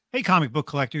Hey, comic book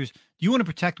collectors, do you want to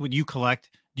protect what you collect?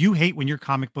 Do you hate when your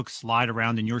comic books slide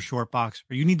around in your short box,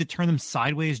 or you need to turn them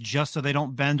sideways just so they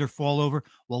don't bend or fall over?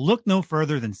 Well, look no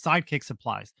further than Sidekick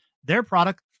Supplies. Their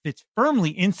product fits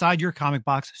firmly inside your comic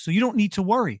box, so you don't need to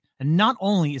worry. And not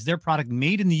only is their product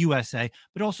made in the USA,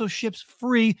 but also ships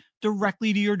free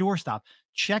directly to your doorstep.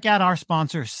 Check out our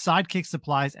sponsor, Sidekick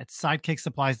Supplies, at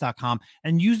sidekicksupplies.com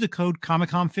and use the code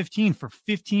Comic-Con15 for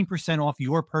 15% off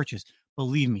your purchase.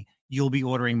 Believe me, you'll be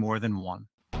ordering more than one.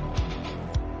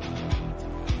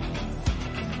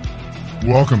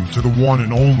 Welcome to the one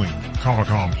and only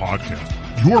Comic-Con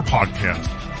Podcast, your podcast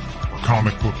for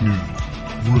comic book news,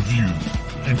 reviews,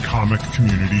 and comic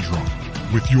community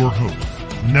drama, with your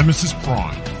hosts, Nemesis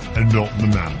Prime and Milton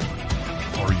the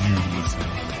Manimal. Are you listening?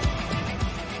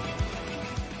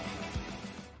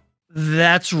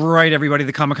 That's right, everybody.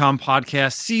 The Comic-Con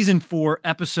Podcast, Season 4,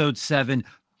 Episode 7,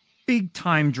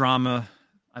 big-time drama.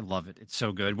 I love it. It's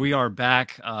so good. We are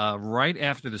back right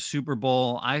after the Super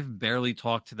Bowl. I've barely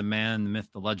talked to the man, the myth,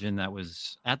 the legend that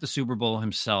was at the Super Bowl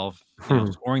himself,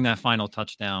 scoring that final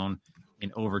touchdown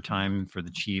in overtime for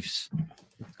the Chiefs.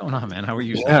 What's going on, man? How are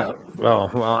you? Yeah,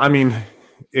 well, I mean,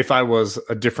 if I was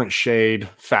a different shade,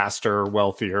 faster,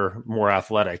 wealthier, more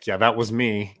athletic, yeah, that was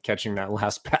me catching that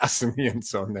last pass in the end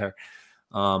zone there.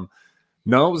 No,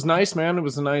 it was nice, man. It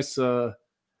was a nice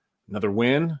another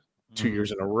win. 2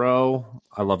 years in a row.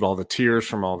 I loved all the tears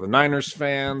from all the Niners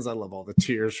fans. I love all the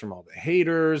tears from all the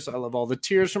haters. I love all the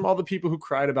tears from all the people who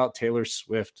cried about Taylor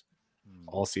Swift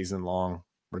all season long.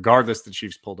 Regardless, the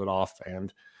Chiefs pulled it off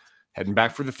and heading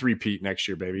back for the three-peat next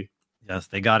year, baby. Yes,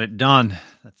 they got it done.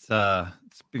 That's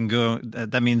it's been good.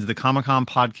 That means the Comic-Con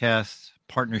Podcast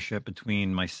partnership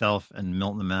between myself and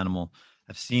Milton the Manimal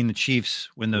have seen the Chiefs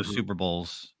win those Super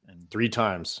Bowls and 3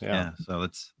 times. Yeah. So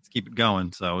let's keep it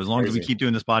going. So as long as we keep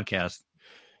doing this podcast.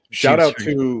 Shout out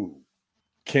to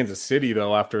Kansas City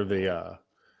though, after the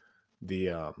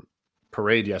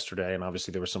parade yesterday, and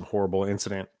obviously there was some horrible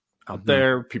incident out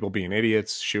there, people being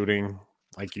idiots, shooting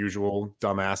like usual,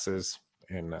 dumbasses.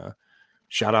 And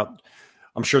shout out,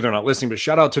 I'm sure they're not listening, but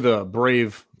shout out to the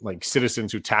brave like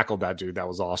citizens who tackled that dude. That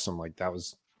was awesome. Like that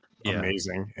was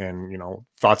amazing. And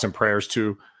thoughts and prayers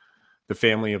to the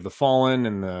family of the fallen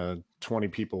and the 20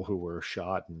 people who were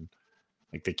shot and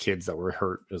like the kids that were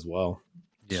hurt as well.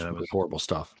 Yeah, that was horrible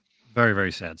stuff. Very,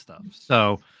 very sad stuff.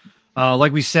 So,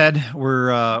 like we said,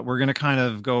 we're going to kind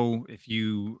of go, if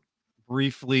you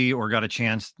briefly or got a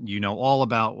chance, all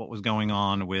about what was going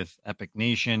on with Epic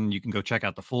Nation. You can go check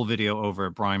out the full video over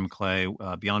at Brian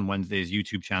McClay, Beyond Wednesday's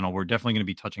YouTube channel. We're definitely going to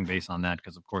be touching base on that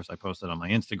because, of course, I posted on my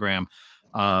Instagram.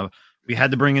 We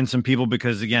had to bring in some people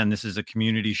because, again, this is a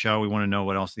community show. We want to know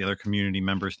what else the other community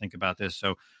members think about this.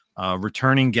 So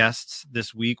returning guests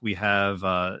this week, we have,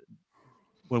 I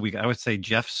would say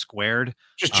Jeff Squared.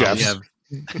 Just Jeffs.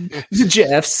 The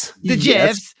Jeffs. The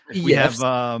Jeffs. We have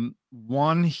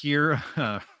one here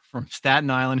from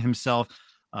Staten Island himself,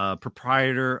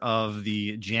 proprietor of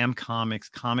the Jam Comics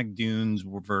ComicDunes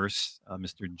verse,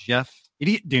 Mr. Jeff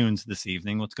Idiot Dunes this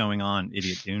evening. What's going on,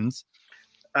 Idiot Dunes?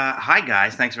 Hi,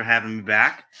 guys. Thanks for having me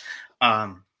back.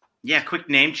 Quick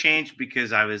name change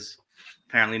because I was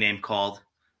apparently name called.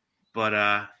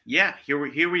 But,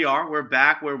 here we are. We're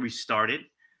back where we started.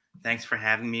 Thanks for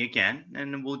having me again.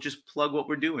 And we'll just plug what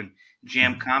we're doing.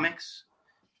 Jam Comics,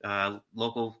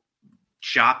 local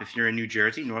shop if you're in New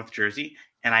Jersey, North Jersey.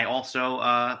 And I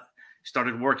also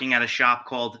started working at a shop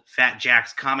called Fat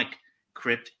Jack's Comic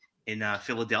Crypt in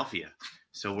Philadelphia.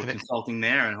 So we're consulting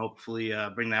there and hopefully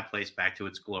bring that place back to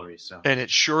its glory. And it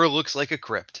sure looks like a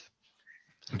crypt.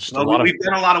 We've done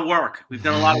a lot of work. We've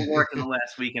done a lot of work in the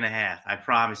last week and a half. I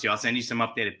promise you. I'll send you some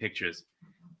updated pictures.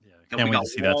 Yeah, can't wait to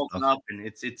see that stuff. Up and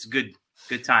it's good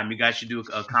time. You guys should do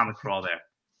a comic crawl there.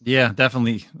 Yeah,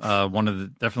 definitely.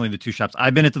 Definitely the 2 shops.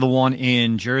 I've been to the one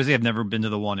in Jersey. I've never been to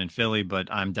the one in Philly, but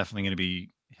I'm definitely going to be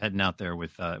heading out there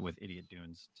with Idiot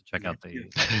Dunes to check out the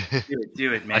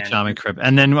do it, man. Shaman Crib.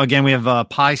 And then again, we have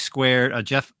Pie Squared,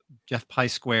 Jeff Pie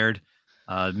Squared,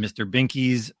 Mr.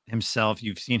 Binkies himself.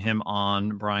 You've seen him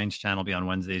on Brian's channel Beyond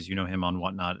Wednesdays. You know him on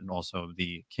Whatnot, and also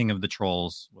the King of the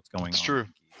Trolls. What's going on? It's true.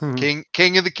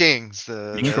 King of the Kings.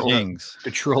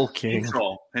 The Troll King.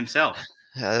 Troll himself.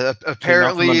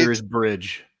 Apparently under his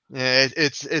bridge. Yeah,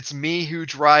 it's me who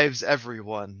drives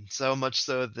everyone. So much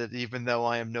so that even though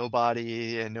I am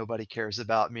nobody and nobody cares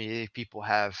about me, people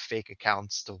have fake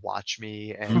accounts to watch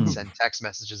me and send text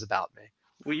messages about me.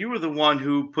 Well, you were the one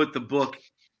who put the book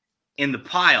in the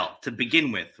pile to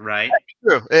begin with, right?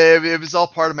 True. It was all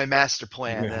part of my master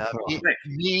plan.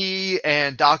 Me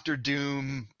and Dr.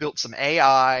 Doom built some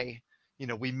AI.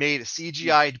 We made a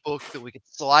CGI book that we could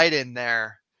slide in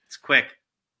there. It's quick.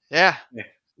 Yeah.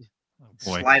 Oh,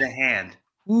 boy. Sleight of hand.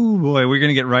 Ooh, boy, we're going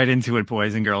to get right into it,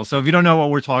 boys and girls. So if you don't know what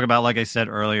we're talking about, like I said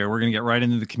earlier, we're going to get right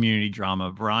into the community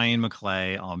drama. Brian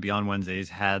McClay on Beyond Wednesdays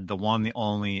had the one, the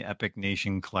only Epic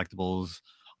Nation Collectibles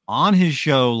on his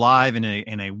show live in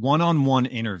a one-on-one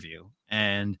interview.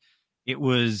 And it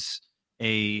was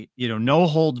a, no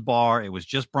holds bar. It was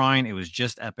just Brian. It was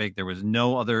just Epic. There was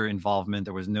no other involvement.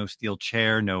 There was no steel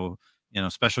chair, no,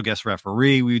 special guest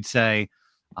referee, we would say.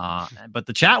 But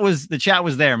the chat was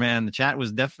there, man. The chat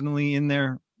was definitely in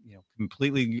there,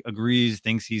 completely agrees,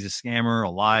 thinks he's a scammer, a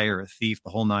liar, a thief, the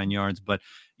whole 9 yards. But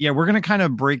yeah, we're going to kind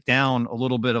of break down a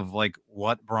little bit of like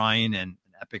what Brian and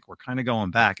Epic were kind of going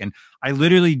back. And I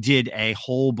literally did a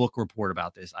whole book report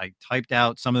about this. I typed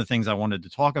out some of the things I wanted to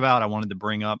talk about, I wanted to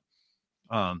bring up.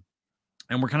 And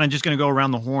we're kind of just going to go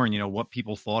around the horn, what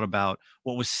people thought about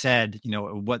what was said,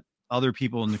 what other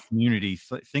people in the community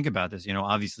think about this.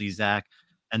 Obviously Zach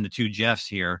and the two Jeffs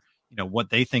here, what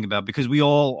they think about, because we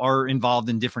all are involved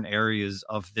in different areas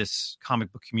of this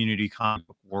comic book community, comic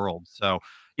book world. So,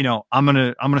 I'm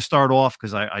gonna start off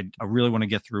because I really want to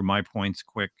get through my points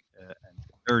quick and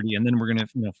dirty, and then we're gonna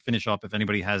finish up. If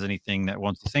anybody has anything that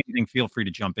wants to say anything, feel free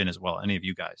to jump in as well, any of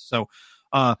you guys. So,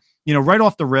 right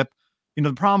off the rip,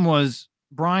 the problem was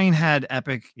Brian had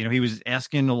Epic. He was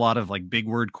asking a lot of like big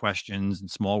word questions and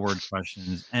small word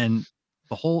questions, and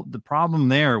the problem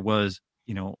there was,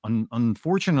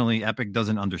 unfortunately, Epic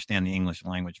doesn't understand the English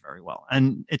language very well.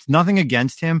 And it's nothing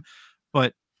against him,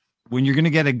 but when you're going to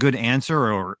get a good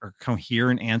answer or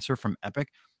coherent answer from Epic,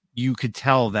 you could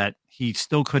tell that he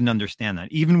still couldn't understand that.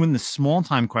 Even when the small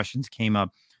time questions came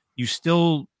up, you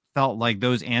still felt like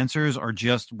those answers are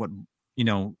just what,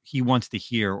 he wants to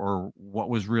hear or what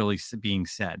was really being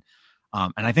said.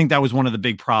 And I think that was one of the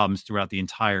big problems throughout the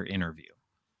entire interview.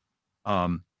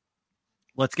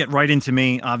 Let's get right into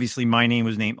me. Obviously, my name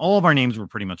was named. All of our names were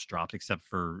pretty much dropped, except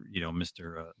for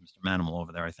Mr. Manimal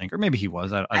over there, I think, or maybe he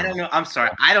was. I don't know. I'm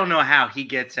sorry. I don't know how he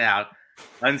gets out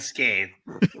unscathed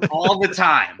all the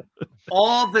time.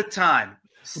 All the time.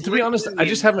 Well, to be honest, I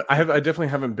definitely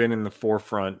haven't been in the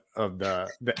forefront of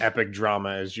the Epic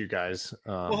drama as you guys.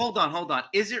 Well, hold on.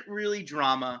 Is it really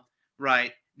drama?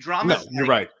 Right? Drama. No, you're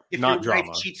right. If not your drama.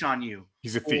 wife cheats on you,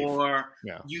 he's a thief, or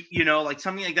like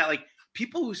something like that. Like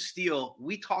people who steal,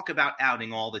 we talk about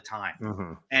outing all the time.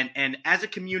 Mm-hmm. And as a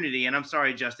community, and I'm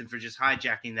sorry, Justin, for just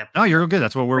hijacking that. No, you're good.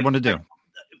 That's what we're going to do.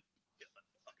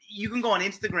 You can go on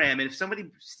Instagram, and if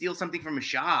somebody steals something from a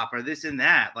shop or this and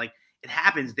that, like it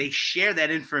happens, they share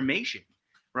that information,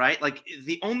 right? Like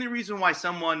the only reason why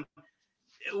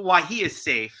he is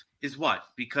safe is what?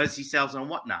 Because he sells on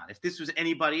Whatnot. If this was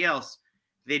anybody else,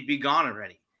 they'd be gone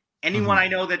already. Anyone I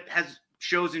know that has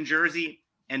shows in Jersey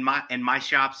and my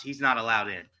shops, he's not allowed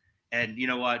in. And you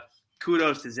know what?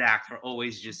 Kudos to Zach for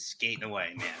always just skating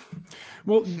away, man.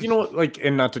 Well, you know what? Like,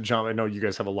 and not to jump, I know you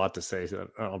guys have a lot to say, so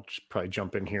I'll just probably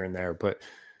jump in here and there. But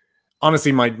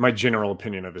honestly, my general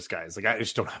opinion of this guy is like, I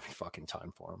just don't have any fucking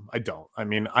time for him. I don't. I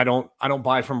mean, I don't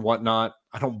buy from Whatnot.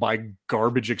 I don't buy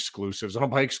garbage exclusives. I don't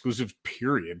buy exclusives,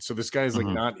 period. So this guy is like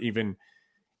not even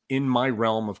in my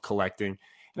realm of collecting.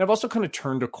 And I've also kind of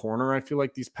turned a corner, I feel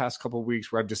like, these past couple of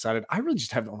weeks where I've decided I really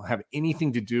just don't have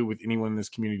anything to do with anyone in this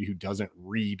community who doesn't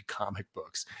read comic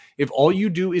books. If all you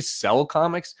do is sell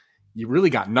comics, you really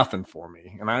got nothing for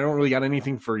me. And I don't really got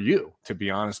anything for you, to be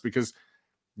honest, because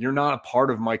you're not a part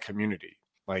of my community.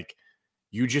 Like,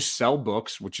 you just sell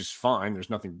books, which is fine. There's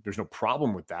no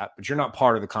problem with that, but you're not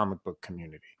part of the comic book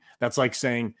community. That's like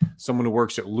saying someone who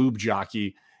works at Lube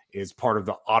Jockey is part of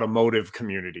the automotive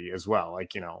community as well.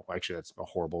 Like, actually that's a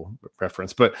horrible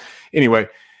reference, but anyway,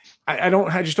 I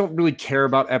just don't really care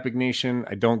about Epic Nation.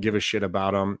 I don't give a shit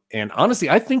about him. And honestly,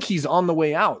 I think he's on the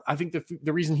way out. I think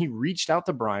the reason he reached out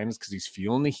to Brian is because he's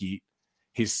feeling the heat.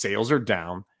 His sales are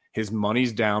down. His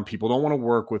money's down. People don't want to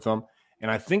work with him.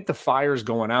 And I think the fire's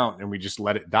going out and we just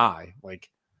let it die. Like,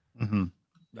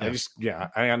 I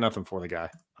got nothing for the guy.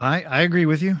 I agree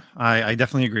with you. I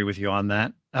definitely agree with you on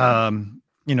that.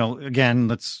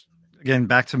 Again,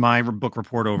 back to my book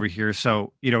report over here.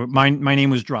 So, my name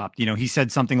was dropped. He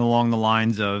said something along the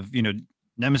lines of,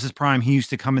 Nemesis Prime, he used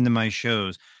to come into my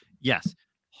shows. Yes,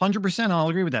 100%. I'll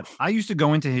agree with that. I used to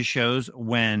go into his shows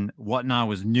when Whatnot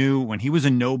was new, when he was a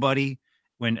nobody,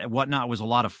 when Whatnot was a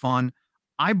lot of fun.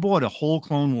 I bought a whole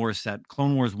Clone Wars set,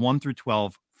 Clone Wars 1 through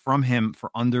 12, from him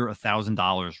for under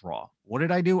 $1,000 raw. What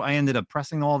did I do? I ended up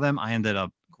pressing all of them. I ended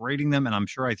up grading them, and I'm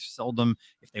sure I sold them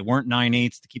if they weren't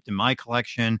 9/8 to keep them in my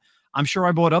collection. I'm sure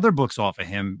I bought other books off of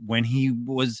him when I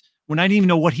didn't even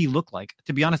know what he looked like.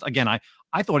 To be honest, again, I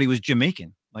thought he was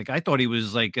Jamaican. Like, I thought he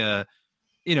was like, I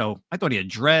thought he had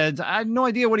dreads. I had no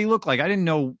idea what he looked like. I didn't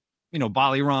know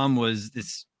Baliram was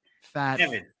this fat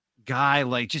guy,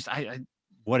 like just I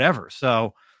whatever.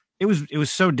 So it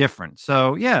was so different.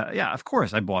 So yeah, of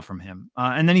course I bought from him.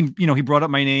 And then he brought up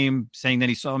my name, saying that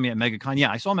he saw me at MegaCon.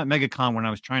 Yeah, I saw him at MegaCon when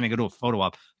I was trying to go to a photo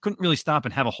op. Couldn't really stop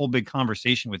and have a whole big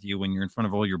conversation with you when you're in front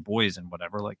of all your boys and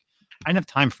whatever. Like, I didn't have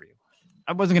time for you.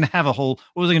 I wasn't going to have what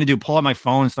was I going to do? Pull out my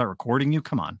phone and start recording you?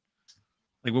 Come on.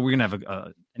 Like, we're going to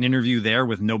have an interview there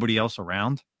with nobody else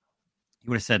around? You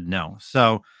would have said no.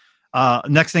 So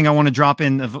next thing I want to drop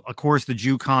in, of course, the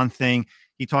JewCon thing.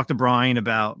 He talked to Brian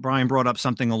brought up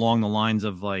something along the lines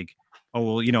of like,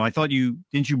 oh, well, I thought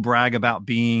didn't you brag about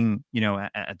being,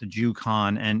 at the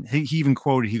JewCon? And he even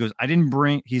quoted, he goes, I didn't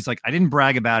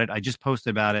brag about it. I just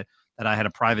posted about it, that I had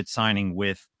a private signing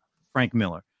with Frank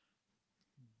Miller.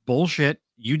 Bullshit.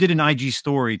 You did an IG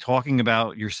story talking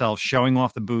about yourself, showing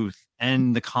off the booth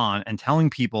and the con and telling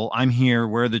people, I'm here,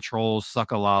 where the trolls,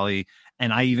 suck a lolly.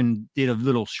 And I even did a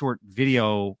little short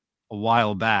video a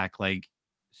while back, like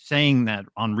saying that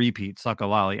on repeat, suck a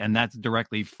lolly. And that's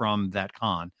directly from that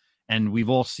con. And we've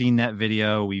all seen that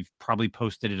video. We've probably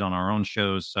posted it on our own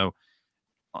shows. So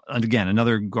again,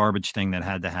 another garbage thing that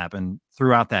had to happen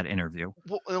throughout that interview.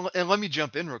 Well, and let me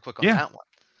jump in real quick on that one.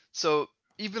 So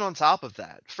even on top of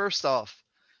that, first off,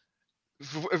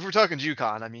 if we're talking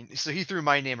JewCon, I mean, so he threw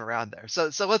my name around there.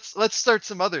 So let's start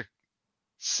some other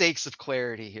sakes of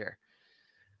clarity here.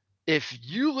 If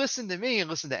you listen to me and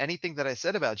listen to anything that I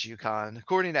said about JewCon,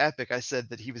 according to Epic, I said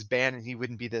that he was banned and he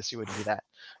wouldn't be this, he wouldn't be that.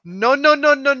 No.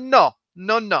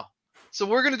 So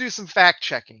we're gonna do some fact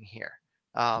checking here.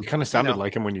 You kind of sounded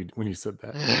like him when you said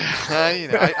that.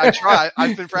 I try.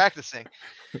 I've been practicing.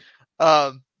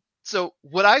 So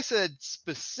what I said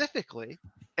specifically,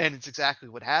 and it's exactly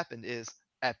what happened, is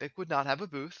Epic would not have a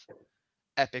booth.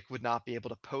 Epic would not be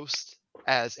able to post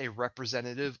as a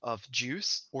representative of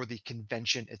Juice or the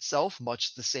convention itself,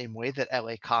 much the same way that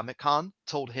LA Comic Con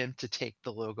told him to take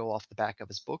the logo off the back of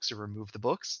his books or remove the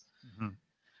books. Mm-hmm.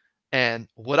 And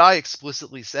what I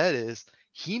explicitly said is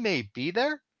he may be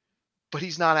there, but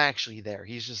he's not actually there.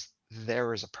 He's just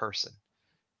there as a person.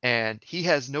 And he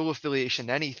has no affiliation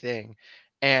to anything.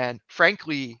 And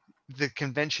frankly, the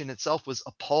convention itself was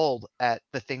appalled at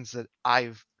the things that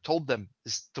I've told them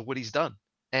as to what he's done.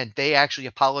 And they actually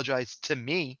apologized to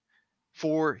me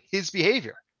for his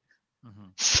behavior. Mm-hmm.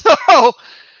 So,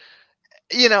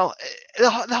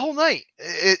 the whole night,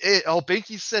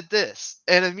 Binkies said this.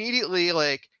 And immediately,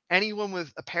 like, anyone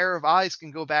with a pair of eyes can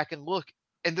go back and look.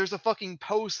 And there's a fucking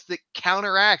post that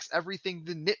counteracts everything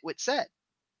the nitwit said.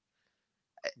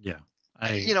 Yeah.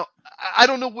 I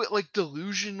don't know what like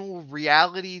delusional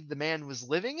reality the man was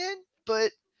living in,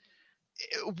 but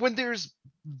when there's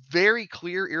very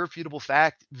clear, irrefutable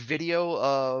fact, video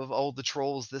of all the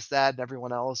trolls, this, that, and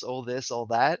everyone else, all this, all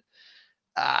that.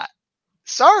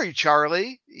 Sorry,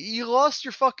 Charlie, you lost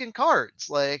your fucking cards.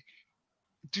 Like,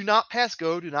 do not pass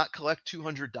go. Do not collect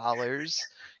 $200.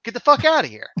 Get the fuck out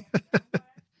of here.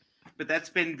 But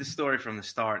that's been the story from the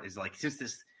start. Is like since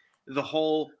the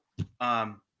whole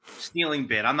stealing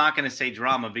bit. I'm not going to say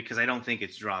drama because I don't think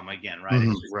it's drama again, right?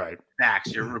 Mm-hmm. It's just right.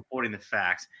 Facts. You're reporting the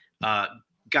facts.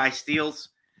 Guy steals.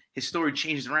 His story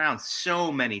changes around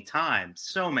so many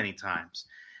times.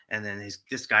 And then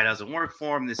this guy doesn't work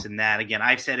for him, this and that. Again,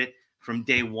 I've said it from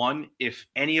day one. If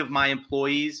any of my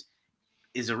employees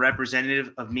is a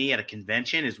representative of me at a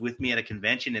convention, is with me at a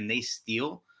convention, and they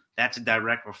steal, that's a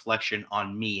direct reflection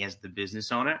on me as the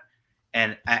business owner.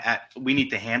 And we need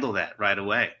to handle that right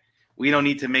away. We don't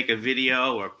need to make a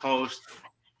video or post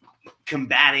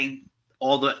combating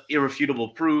all the irrefutable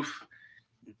proof,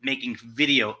 making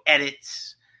video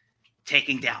edits,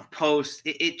 taking down posts.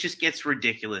 It just gets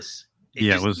ridiculous.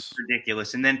 It was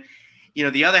ridiculous. And then,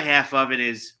 the other half of it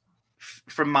is,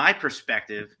 from my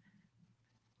perspective,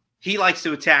 he likes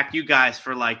to attack you guys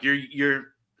for like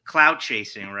you're clout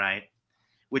chasing, right?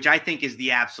 Which I think is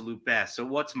the absolute best. So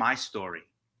what's my story?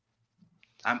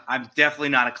 I'm definitely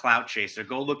not a clout chaser.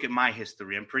 Go look at my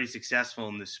history. I'm pretty successful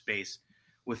in this space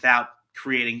without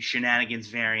creating shenanigans,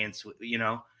 variants,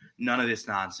 none of this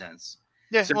nonsense.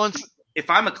 Yeah. So if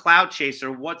I'm a clout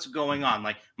chaser, what's going on?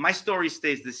 Like, my story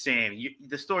stays the same.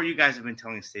 The story you guys have been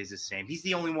telling stays the same. He's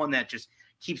the only one that just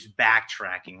keeps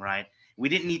backtracking, right? We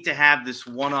didn't need to have this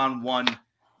one-on-one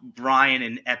Brian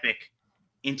and Epic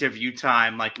interview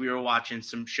time like we were watching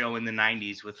some show in the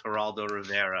 90s with Geraldo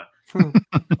Rivera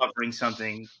covering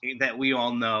something that we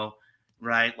all know,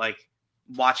 right? Like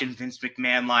watching Vince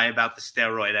McMahon lie about the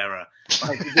steroid era.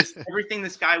 Like everything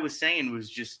this guy was saying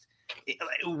was just,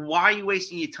 why are you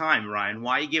wasting your time, Ryan?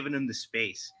 Why are you giving him the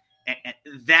space? And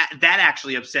that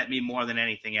actually upset me more than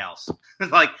anything else.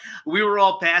 Like, we were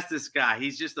all past this guy.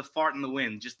 He's just a fart in the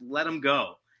wind. Just let him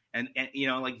go. And you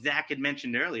know, like Zach had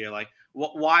mentioned earlier, like,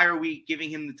 why are we giving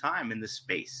him the time and the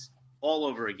space all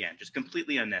over again? Just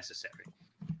completely unnecessary.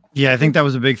 Yeah, I think that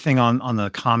was a big thing on the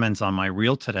comments on my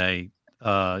reel today.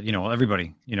 You know,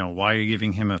 everybody, you know, why are you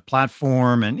giving him a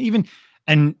platform? And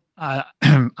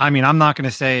I mean, I'm not going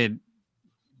to say it.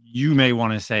 You may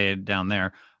want to say it down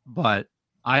there, but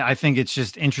I think it's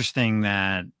just interesting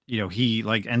that, you know, he,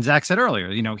 like, and Zach said earlier,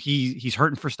 you know, he's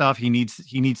hurting for stuff. He needs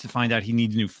to find out he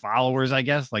needs new followers, I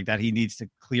guess, like that he needs to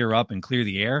clear up and clear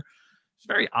the air. It's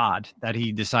very odd that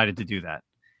he decided to do that.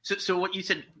 So what you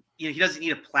said, you know, he doesn't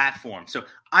need a platform. So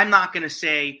I'm not going to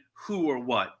say who or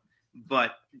what,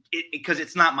 but because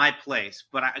it's not my place.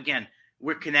 But again,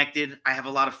 we're connected. I have a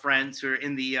lot of friends who are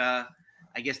in the,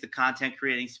 I guess, the content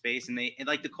creating space, and they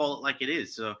like to call it like it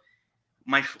is. So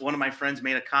one of my friends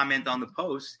made a comment on the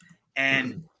post,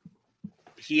 and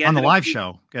he on the live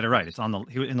show. Get it right. It's in the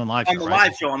live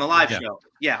show. On the live show.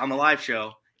 Yeah, on the live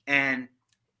show. And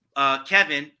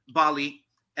Kevin Bali,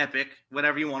 Epic,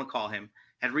 whatever you want to call him,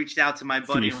 had reached out to my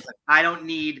buddy and was like, I don't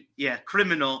need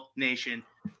Criminal Nation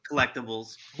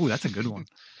collectibles. Oh, that's a good one.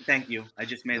 Thank you. I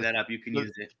just made that up. You can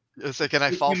use it. It's like, can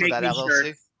I fall for that LLC?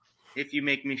 Shirts, if you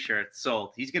make me shirts,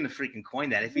 sold. He's going to freaking coin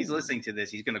that. If he's listening to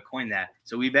this, he's going to coin that.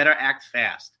 So we better act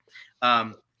fast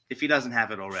if he doesn't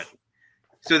have it already.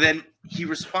 So then he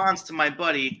responds to my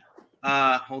buddy.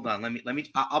 Hold on. Let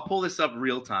me. I'll pull this up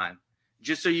real time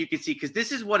just so you can see, because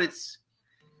this is what it's.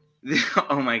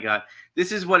 Oh my God,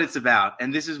 this is what it's about,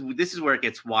 and this is where it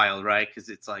gets wild, right? Because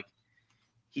it's like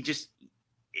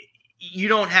you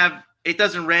don't have, it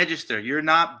doesn't register. You're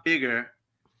not bigger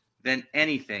than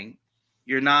anything.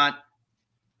 You're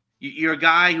a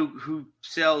guy who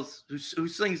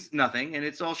slings nothing, and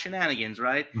it's all shenanigans,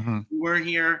 right? Mm-hmm. You weren't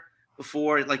here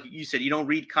before, like you said, you don't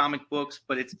read comic books,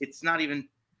 but it's not even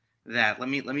that. Let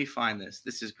me find this.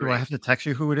 This is great. Do I have to text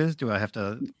you who it is? Do I have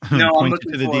to no, point I'm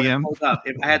looking you to the for DM? It. Hold up.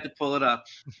 If I had to pull it up.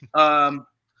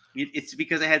 It's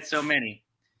because I had so many.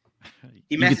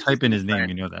 You can type in his name,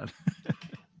 you know that.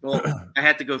 Well, I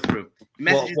had to go through. He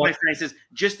messages my friend, says,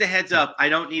 just a heads up, I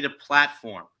don't need a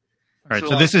platform. All right,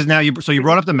 so this is now you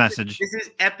brought up the message. This is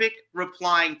Epic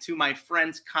replying to my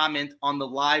friend's comment on the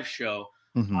live show.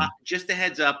 Mm-hmm. Just a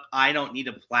heads up, I don't need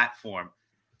a platform.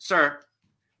 Sir,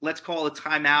 let's call a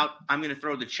timeout. I'm going to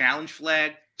throw the challenge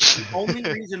flag. The only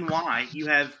reason why you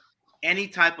have any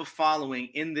type of following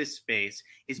in this space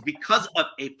is because of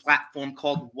a platform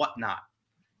called Whatnot.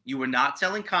 You were not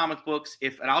selling comic books.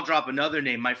 And I'll drop another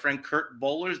name. My friend Kurt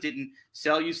Bowlers didn't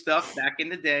sell you stuff back in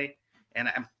the day, and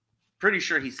I'm pretty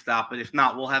sure he stopped. But if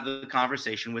not, we'll have the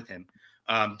conversation with him.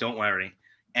 Don't worry.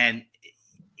 And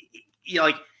you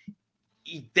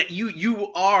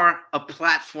are a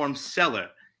platform seller.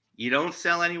 You don't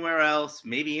sell anywhere else.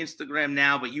 Maybe Instagram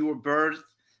now, but you were birthed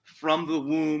from the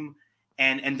womb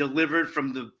and delivered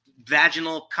from the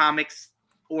vaginal comics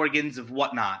organs of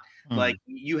Whatnot. Like,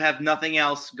 you have nothing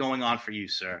else going on for you,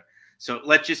 sir. So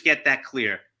let's just get that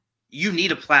clear. You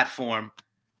need a platform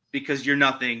because you're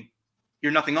nothing.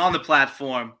 You're nothing on the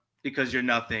platform because you're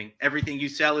nothing. Everything you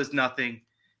sell is nothing.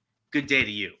 Good day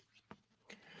to you.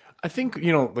 I think,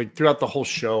 like throughout the whole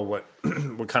show, what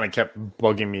kind of kept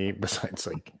bugging me, besides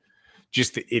like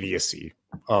just the idiocy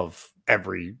of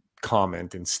every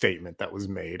comment and statement that was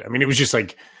made. I mean, it was just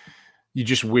like, you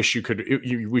wish you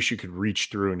could reach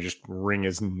through and just wring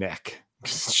his neck.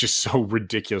 It's just so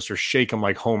ridiculous, or shake him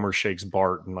like Homer shakes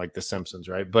Bart and like The Simpsons,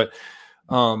 right? But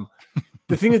the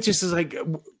thing that just is like,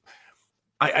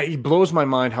 it blows my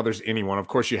mind how there's anyone. Of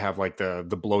course, you have like the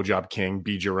blowjob king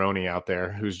B. Gironi out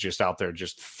there, who's just out there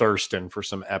just thirsting for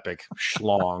some epic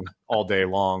schlong all day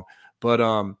long. But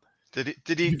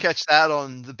did he catch that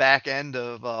on the back end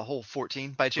of hole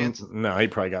 14 by chance? No, he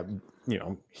probably got. He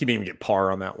didn't even get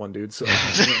par on that one, dude. So,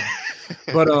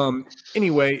 but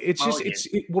anyway, it's just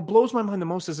what blows my mind the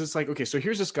most is it's like, okay, so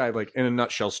here's this guy like in a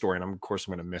nutshell story, and of course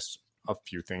I'm going to miss a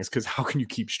few things because how can you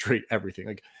keep straight everything?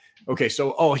 Like, okay,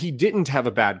 so he didn't have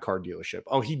a bad car dealership.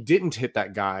 Oh, he didn't hit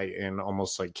that guy and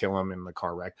almost like kill him in the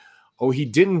car wreck. Oh, he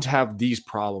didn't have these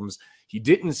problems. He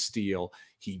didn't steal.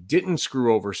 He didn't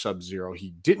screw over Sub-Zero.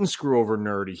 He didn't screw over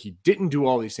Nerdy. He didn't do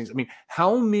all these things. I mean,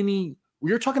 how many?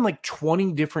 We were talking like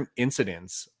 20 different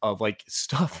incidents of like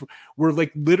stuff where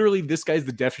like literally this guy's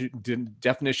the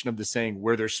definition of the saying,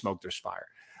 where there's smoke, there's fire.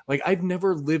 Like, I've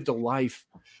never lived a life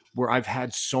where I've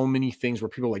had so many things where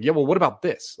people are like, yeah, well, what about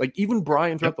this? Like, even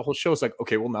Brian throughout the whole show is like,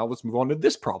 okay, well, now let's move on to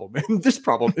this problem and this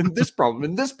problem and this problem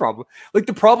and this problem. Like,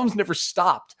 the problems never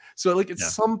stopped. So like at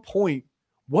some point,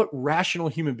 what rational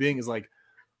human being is like,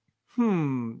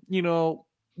 you know,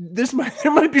 there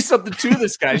might be something to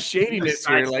this guy's shadiness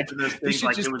here. Like, this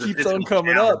shit just keeps on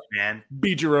coming up. Man.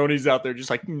 B. Gironi's out there just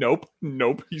like, nope.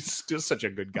 He's still such a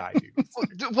good guy,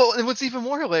 dude. Well, and what's even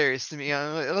more hilarious to me,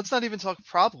 let's not even talk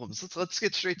problems. Let's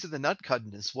get straight to the nut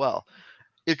cutting as well.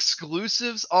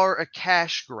 Exclusives are a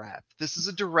cash grab. This is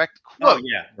a direct quote.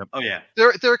 Oh yeah.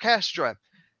 They're a cash grab.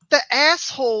 The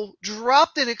asshole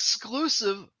dropped an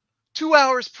exclusive 2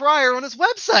 hours prior on his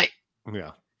website.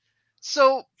 Yeah.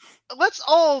 So let's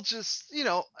all just,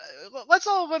 let's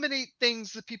all eliminate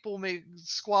things that people may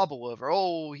squabble over.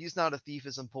 Oh, he's not a thief,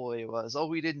 his employee was. Oh,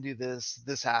 we didn't do this.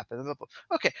 This happened.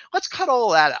 Okay, let's cut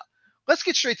all that out. Let's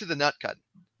get straight to the nut cut.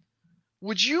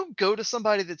 Would you go to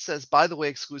somebody that says, by the way,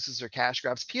 exclusives are cash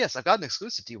grabs? P.S. I've got an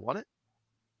exclusive. Do you want it?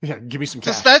 Yeah, give me some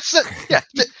cash.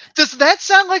 Does that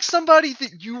sound like somebody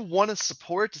that you want to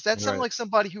support? Does that sound like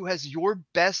somebody who has your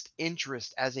best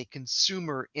interest as a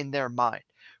consumer in their mind,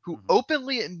 who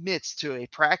openly admits to a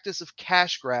practice of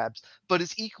cash grabs, but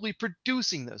is equally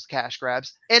producing those cash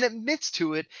grabs and admits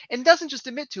to it, and doesn't just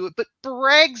admit to it, but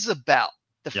brags about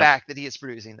the fact that he is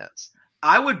producing those?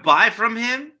 I would buy from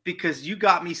him because you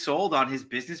got me sold on his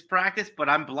business practice, but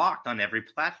I'm blocked on every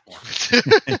platform.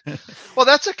 Well,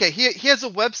 that's okay. He has a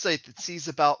website that sees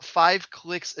about 5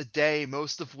 clicks a day,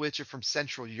 most of which are from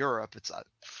Central Europe. It's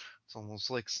almost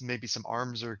like maybe some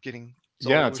arms are getting...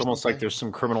 Yeah, it's almost like there's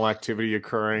some criminal activity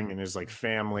occurring in his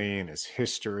family and his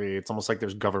history. It's almost like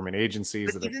there's government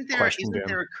agencies that have questioned him. Isn't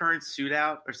there a current suit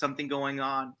out or something going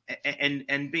on? And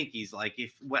Binkies,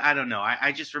 I don't know.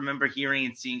 I just remember hearing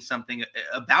and seeing something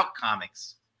about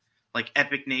comics, like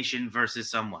Epic Nation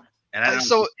versus someone. And I don't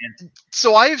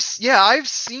so I've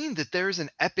seen that there's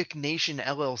an Epic Nation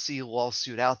LLC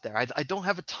lawsuit out there. I don't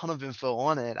have a ton of info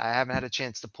on it. I haven't had a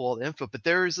chance to pull the info, but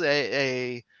there's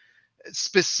a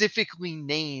specifically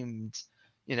named,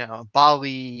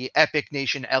 Bali Epic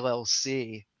Nation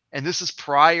LLC, and this is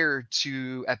prior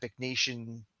to Epic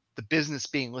Nation, the business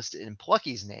being listed in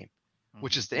Plucky's name,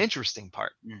 which is the interesting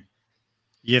part.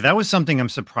 Yeah, that was something I'm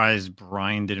surprised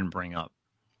Brian didn't bring up,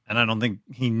 and I don't think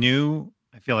he knew.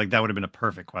 I feel like that would have been a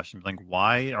perfect question. Like,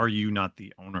 why are you not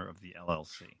the owner of the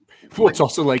LLC? Well, it's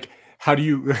also like, how do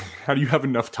you have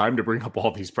enough time to bring up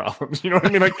all these problems? You know what I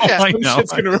mean? Like,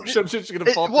 some shit's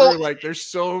gonna fall through. Like, there's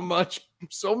so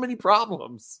many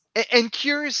problems. And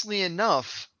curiously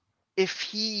enough, if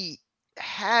he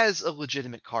has a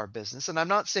legitimate car business, and I'm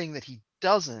not saying that he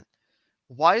doesn't,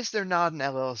 why is there not an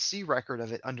LLC record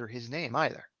of it under his name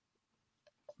either?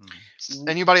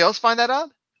 Anybody else find that odd?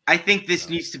 I think this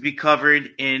needs to be covered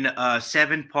in a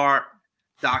 7-part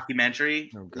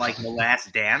documentary, like The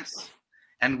Last Dance.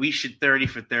 And we should 30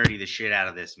 for 30 the shit out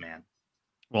of this, man.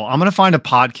 Well, I'm going to find a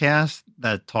podcast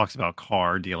that talks about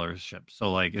car dealerships.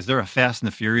 So, is there a Fast and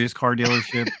the Furious car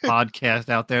dealership podcast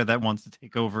out there that wants to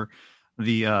take over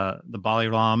the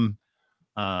Balaram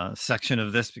section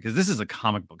of this? Because this is a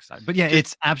comic book side. But yeah,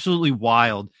 it's absolutely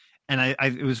wild. And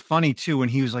it was funny too when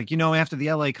he was like, after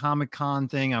the LA Comic Con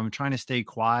thing, I'm trying to stay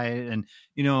quiet and,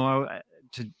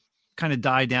 to kind of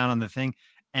die down on the thing.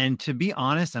 And to be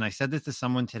honest, and I said this to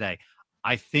someone today,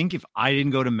 I think if I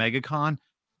didn't go to MegaCon,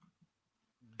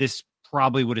 this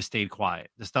probably would have stayed quiet.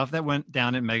 The stuff that went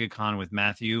down at MegaCon with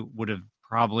Matthew would have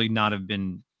probably not have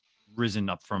been risen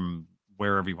up from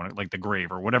wherever you want to, like the grave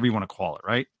or whatever you want to call it,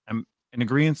 right? I'm in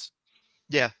agreement.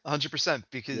 Yeah, 100%.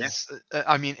 Because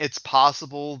I mean, it's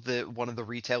possible that one of the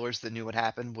retailers that knew what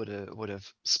happened would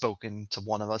have spoken to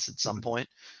one of us at some point.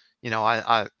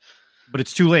 But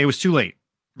it's too late. It was too late.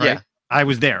 Right? Yeah, I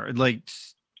was there,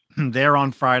 there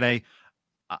on Friday.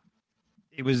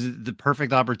 It was the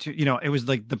perfect opportunity. It was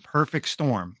like the perfect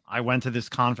storm. I went to this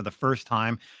con for the first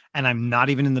time, and I'm not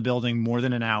even in the building more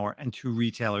than an hour, and 2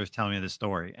 retailers telling me the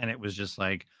story, and it was just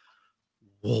like,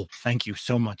 whoa, thank you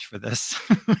so much for this.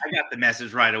 I got the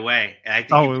message right away. And I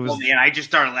think it was me, and I just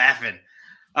started laughing.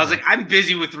 I was like, I'm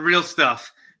busy with real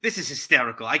stuff. This is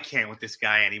hysterical. I can't with this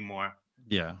guy anymore.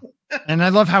 Yeah. And I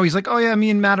love how he's like, oh yeah, me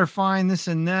and Matt are fine, this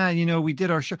and that. We did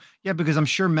our show. Yeah, because I'm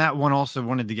sure Matt also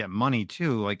wanted to get money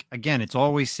too. Like, again, it's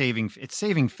always saving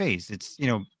face. It's,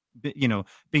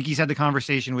 Binkies had the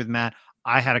conversation with Matt.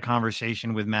 I had a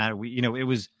conversation with Matt.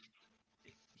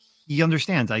 He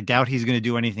understands. I doubt he's going to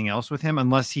do anything else with him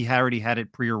unless he already had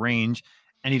it prearranged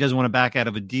and he doesn't want to back out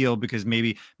of a deal because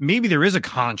maybe there is a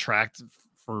contract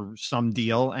for some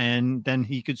deal and then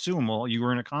he could sue him. Well, you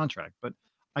were in a contract, but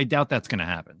I doubt that's going to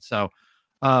happen. So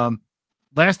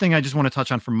last thing I just want to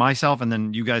touch on for myself, and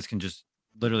then you guys can just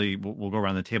literally, we'll go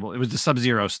around the table. It was the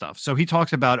Sub-Zero stuff. So he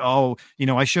talks about,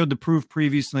 I showed the proof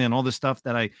previously and all the stuff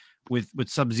that with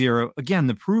Sub-Zero. Again,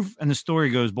 the proof and the story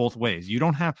goes both ways. You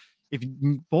don't have, if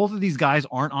both of these guys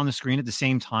aren't on the screen at the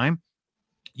same time,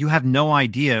 you have no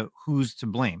idea who's to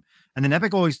blame. And then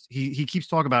Epic always, he keeps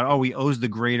talking about, oh, he owes the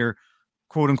greater,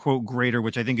 quote unquote, greater,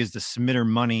 which I think is the submitter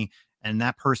money. And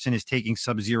that person is taking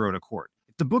Sub-Zero to court.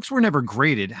 If the books were never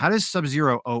graded, how does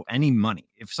Sub-Zero owe any money?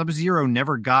 If Sub-Zero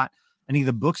never got any of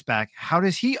the books back, how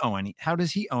does he owe any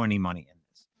money in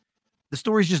this? The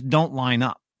stories just don't line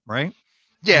up, right?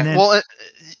 Yeah, then, well,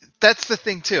 that's the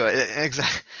thing too.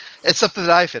 Exactly, it's something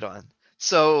that I fit on.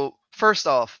 So first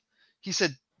off, he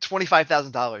said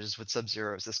 $25,000 is what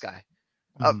Sub-Zero is. This guy,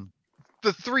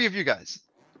 the three of you guys,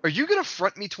 are you gonna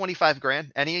front me 25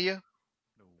 grand? Any of you?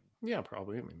 Yeah,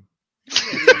 probably. I mean,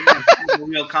 a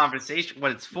real conversation.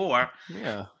 What it's for?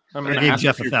 Yeah, I mean, I gave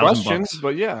Jeff $1,000,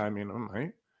 but yeah, I mean, I'm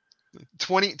right.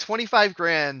 25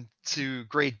 grand to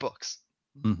grade books.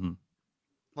 Mm-hmm.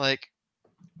 Like,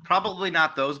 probably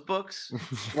not those books,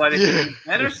 but it's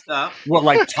better stuff. What,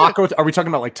 like Taco? Are we talking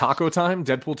about like Taco Time?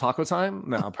 Deadpool Taco Time?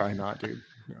 No, probably not, dude.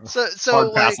 No. So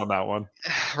hard pass like, on that one,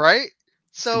 right?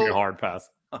 It's gonna be a hard pass.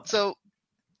 So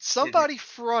somebody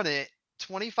fronted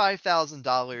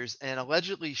 $25,000 and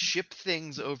allegedly shipped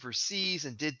things overseas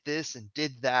and did this and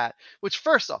did that. Which,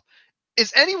 first off,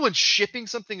 is anyone shipping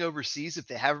something overseas if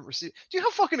they haven't received? Do you know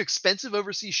how fucking expensive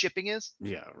overseas shipping is?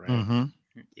 Yeah, right. Mm-hmm.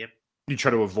 Yep. You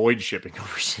try to avoid shipping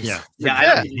overseas. Yeah.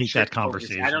 I hate that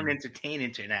conversation. I don't entertain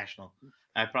international.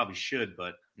 I probably should,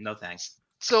 but no thanks.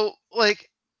 So, like,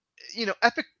 you know,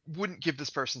 Epic wouldn't give this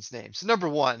person's name. So, number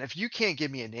one, if you can't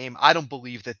give me a name, I don't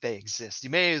believe that they exist. You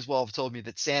may as well have told me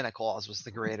that Santa Claus was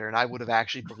the greater, and I would have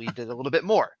actually believed it a little bit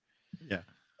more. Yeah.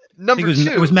 Number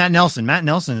two, it was Matt Nelson. Matt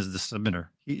Nelson is the submitter.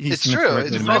 It's true.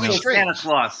 It's also Santa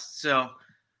Claus. So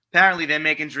apparently they're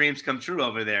making dreams come true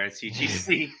over there at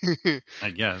CGC. I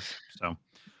guess so.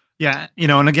 Yeah, you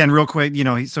know, and again, real quick, you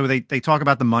know, so they talk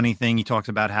about the money thing. He talks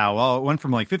about how it went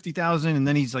from like 50,000, and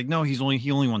then he's like, no, he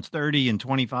only wants 30 and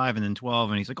 25 and then 12,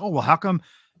 and he's like, oh well, how come?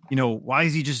 You know, why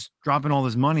is he just dropping all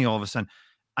this money all of a sudden?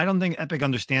 I don't think Epic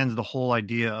understands the whole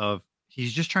idea of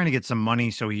he's just trying to get some money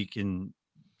so he can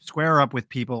square up with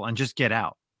people and just get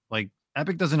out. Like,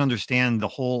 Epic doesn't understand the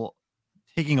whole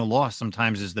taking a loss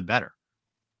sometimes is the better.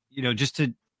 You know,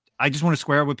 I just want to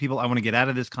square up with people. I want to get out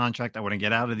of this contract. I want to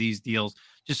get out of these deals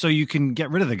just so you can get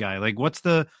rid of the guy. Like, what's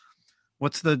the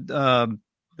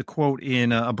quote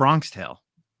in A Bronx Tale?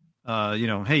 You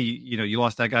know, hey, you know, you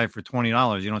lost that guy for $20.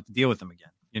 You don't have to deal with him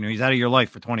again. You know, he's out of your life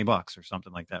for $20 or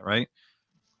something like that, right?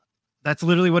 That's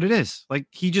literally what it is. Like,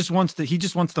 he just wants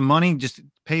the money, just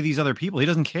pay these other people. He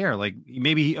doesn't care. Like,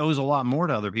 maybe he owes a lot more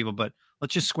to other people, but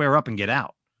let's just square up and get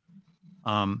out.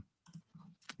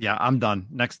 Yeah, I'm done.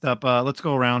 Next up, let's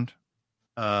go around.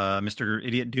 Mr.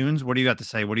 Idiot Dunes, what do you got to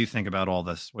say? What do you think about all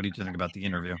this? What do you think about the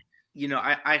interview? You know,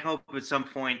 I hope at some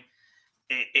point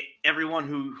everyone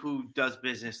who does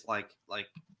business like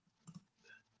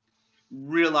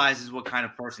realizes what kind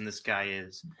of person this guy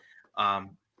is.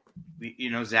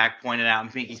 You know, Zach pointed out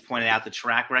and Binkies pointed out the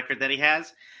track record that he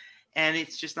has, and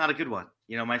it's just not a good one.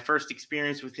 You know, my first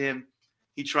experience with him,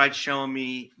 he tried showing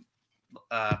me,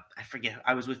 I forget,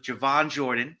 I was with Javon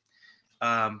Jordan,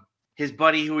 his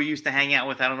buddy who we used to hang out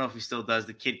with. I don't know if he still does,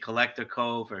 the Kid Collector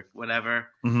Cove or whatever.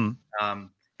 Mm-hmm.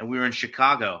 And we were in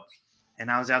Chicago, and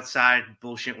I was outside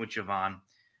bullshitting with Javon,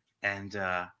 and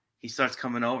he starts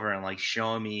coming over and like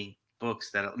showing me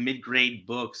books, that mid-grade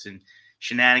books and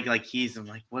shenanigans like keys. I'm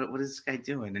like, what is this guy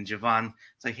doing? And Javon,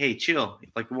 it's like, hey, chill.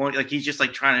 Like he's just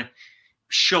like trying to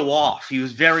show off. He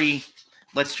was very,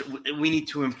 we need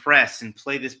to impress and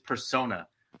play this persona.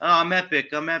 Oh, I'm epic.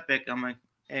 I'm like,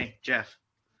 hey, Jeff,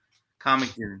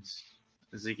 ComicDunes.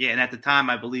 I was like, yeah. And at the time,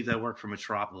 I believed I worked for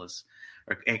Metropolis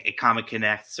or a Comic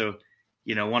Connect. So,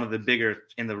 you know, one of the bigger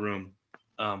in the room,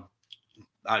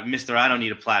 Mr. I don't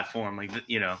need a platform, like,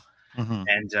 you know, mm-hmm.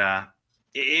 And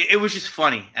it was just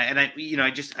funny. And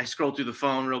I scrolled through the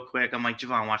phone real quick. I'm like,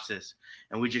 Javon, watch this.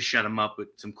 And we just shut him up with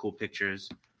some cool pictures.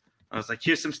 I was like,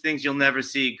 here's some things you'll never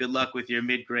see. Good luck with your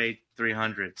mid-grade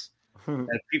 300s.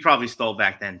 He probably stole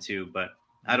back then too, but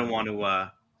I don't want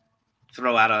to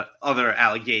throw out other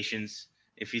allegations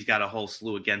if he's got a whole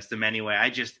slew against him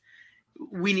anyway.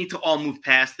 We need to all move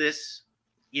past this,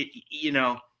 you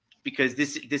know, because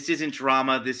this isn't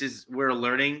drama. We're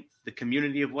alerting the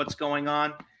community of what's going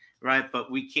on, right?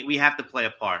 But we have to play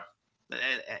a part.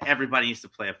 Everybody needs to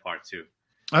play a part too.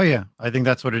 Oh yeah, I think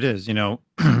that's what it is. You know,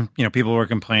 people were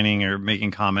complaining or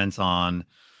making comments on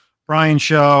Brian's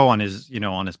show, on his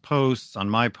posts, on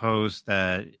my post,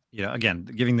 that, you know, again,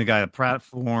 giving the guy a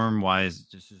platform. Why is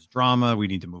this drama? We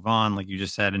need to move on, like you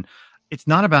just said. And it's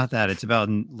not about that. It's about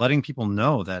letting people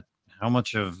know that how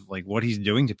much of like what he's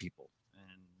doing to people.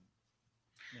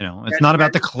 It's not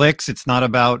about the clicks. It's not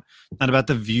about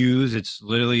the views. It's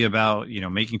literally about,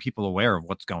 making people aware of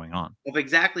what's going on. Well,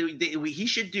 exactly.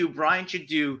 Brian should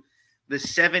do the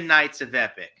 7 nights of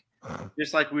Epic,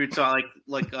 just like we were talking,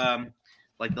 like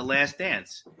The Last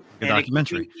Dance. The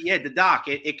documentary. The doc.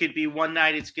 It could be one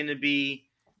night. It's going to be,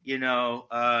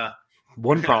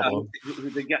 one problem.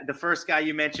 The first guy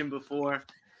you mentioned before,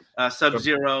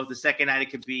 Sub-Zero. The second night it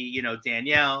could be,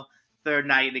 Danielle. Third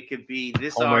night it could be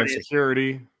this Homeland artist.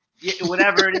 Security. Yeah,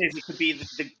 whatever it is, it could be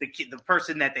the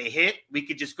person that they hit. We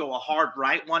could just go a hard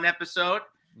right one episode.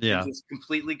 Yeah. Just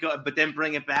completely go, but then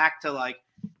bring it back to like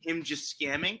him just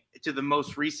scamming to the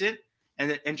most recent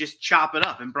and just chop it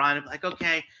up. And Brian would be like,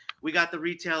 okay, we got the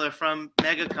retailer from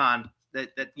MegaCon that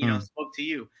spoke to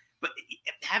you. But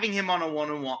having him on a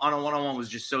one-on-one was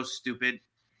just so stupid.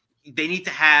 They need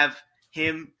to have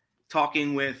him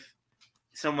talking with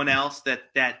someone else that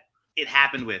it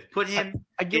happened with. Put him.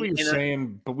 I get what you're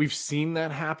saying, but we've seen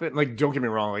that happen. Like, don't get me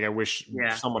wrong. Like, I wish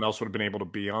someone else would have been able to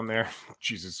be on there.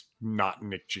 Jesus, not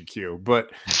Nick GQ,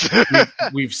 but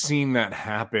we've seen that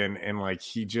happen. And like,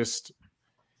 he's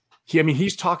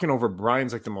talking over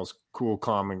Brian's like the most cool,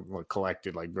 calm, and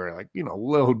collected, like very like,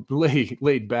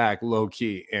 laid back, low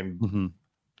key, and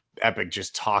Epic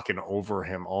just talking over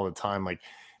him all the time. Like,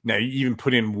 now you even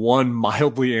put in one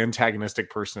mildly antagonistic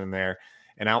person in there,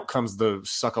 and out comes the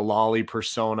suck a lolly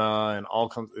persona, and all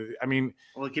comes. I mean,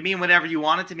 well, it can mean whatever you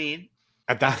want it to mean.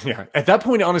 At that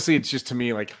point, honestly, it's just to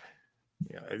me like,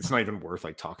 it's not even worth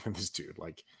like talking to this dude.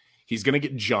 Like, he's gonna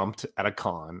get jumped at a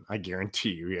con. I guarantee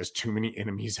you, he has too many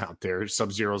enemies out there.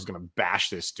 Sub-Zero is gonna bash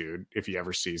this dude if he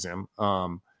ever sees him.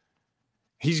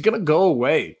 He's gonna go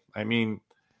away. I mean,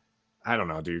 I don't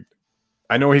know, dude.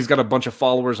 I know he's got a bunch of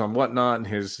followers on Whatnot, and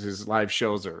his live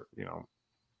shows are,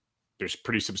 there's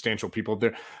pretty substantial people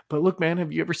there. But look, man,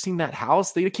 have you ever seen that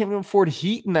house? They can't even afford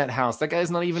heat in that house. That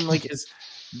guy's not even like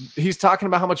he's talking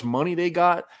about how much money they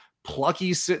got.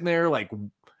 Plucky's sitting there like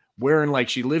wearing like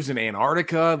she lives in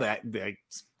Antarctica. That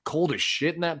cold as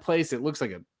shit in that place. It looks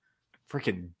like a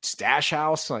freaking stash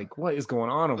house. Like, what is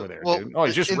going on over there, dude? Oh,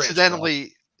 he's just incidentally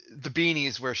rich, the beanie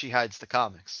is where she hides the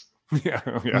comics. Yeah.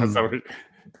 So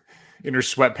in her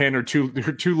sweatpants,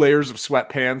 her two layers of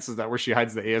sweatpants. Is that where she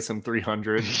hides the ASM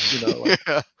 300?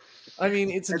 Yeah. I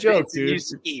mean, it's a joke, dude.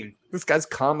 This guy's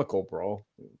comical, bro.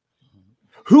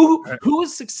 Who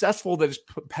is successful that is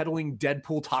peddling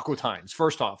Deadpool Taco Times?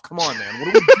 First off, come on, man.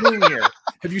 What are we doing here?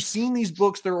 Have you seen these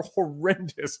books? They're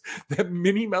horrendous. That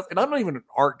Minnie Mouse, and I'm not even an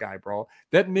art guy, bro.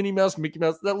 That Minnie Mouse, Mickey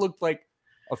Mouse, that looked like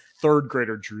a third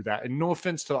grader drew that. And no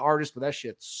offense to the artist, but that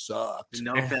shit sucked.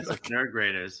 No offense to third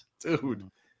graders. Dude.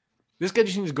 This guy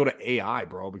just needs to go to AI,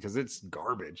 bro, because it's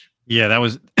garbage. Yeah,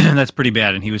 that's pretty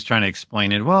bad. And he was trying to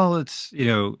explain it. Well, it's,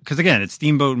 because again, it's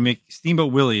Steamboat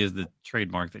Willie is the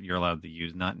trademark that you're allowed to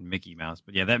use, not Mickey Mouse.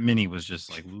 But yeah, that Minnie was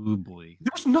just like, ooh, boy.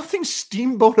 There's nothing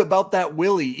Steamboat about that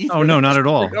Willie either. Oh, no, not at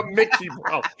all. Mickey,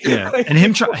 bro. Yeah, and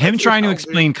him trying to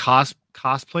explain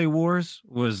cosplay wars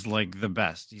was like the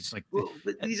best. He's like, well,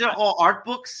 these are all art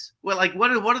books. Well, like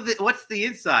what's the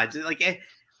insides? Like,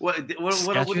 what does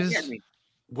that mean?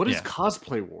 What is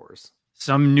Cosplay Wars?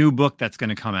 Some new book that's going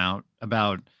to come out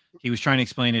about. He was trying to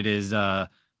explain it is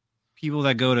people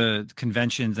that go to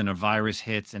conventions and a virus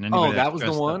hits and anybody. Oh, that was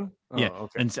the one. Yeah,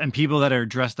 okay. And people that are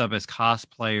dressed up as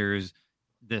cosplayers,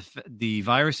 the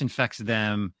virus infects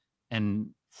them, and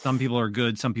some people are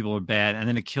good, some people are bad, and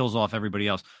then it kills off everybody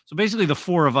else. So basically, the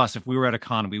four of us, if we were at a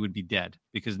con, we would be dead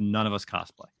because none of us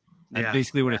cosplay. That's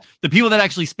basically what it is. The people that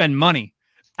actually spend money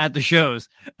at the shows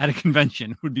at a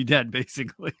convention would be dead,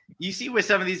 basically. You see where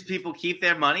some of these people keep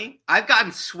their money? I've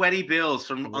gotten sweaty bills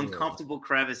from uncomfortable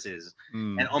crevices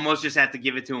and almost just had to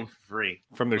give it to them for free.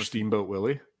 From their Steamboat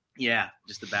Willie? Yeah,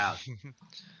 just about.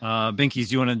 Binkies,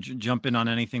 do you want to jump in on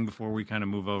anything before we kind of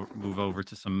move over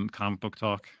to some comic book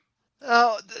talk?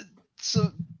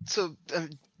 So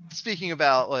speaking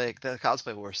about like the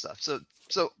cosplay war stuff. So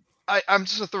I'm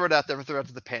just gonna throw it out there. I'm gonna throw it out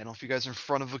to the panel. If you guys are in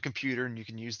front of a computer and you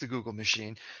can use the Google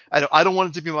machine, I don't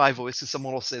want it to be my voice because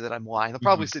someone will say that I'm lying. They'll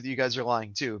probably say that you guys are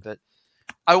lying too. But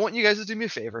I want you guys to do me a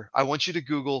favor. I want you to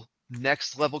Google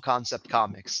Next Level Concept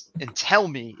Comics and tell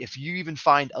me if you even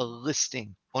find a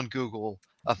listing on Google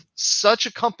of such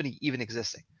a company even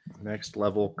existing. Next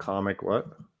Level Comic what?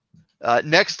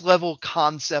 Next Level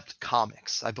Concept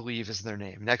Comics, I believe is their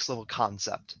name. Next Level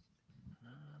Concept.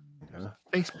 Yeah.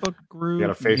 Facebook group. You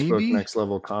got a Facebook maybe? Next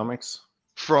Level Comics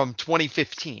From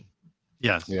 2015.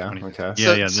 Yes. Yeah. Okay.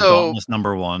 Yeah. The Dauntless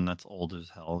 #1. That's old as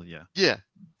hell. Yeah. Yeah.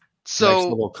 So Next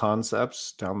Level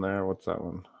Concepts down there. What's that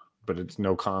one? But it's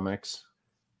no comics.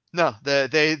 No,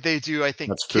 they do. I think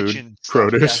that's kitchen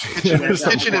food, produce,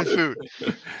 kitchen and food.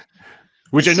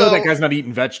 Which I know that guy's not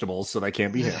eating vegetables, so that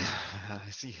can't be him.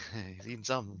 He's eating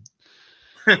something.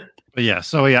 But yeah,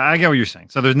 so yeah, I get what you're saying.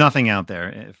 So there's nothing out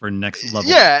there for next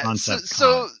level concept.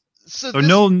 So this,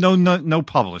 no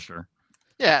publisher.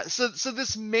 Yeah, so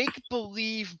this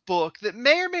make-believe book that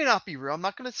may or may not be real. I'm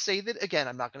not going to say that again.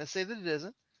 I'm not going to say that it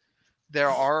isn't. There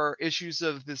are issues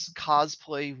of this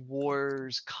cosplay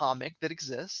wars comic that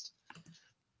exist,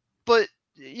 but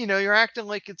you're acting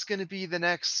like it's going to be the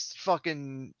next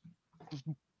fucking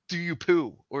Do You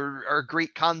Poo or a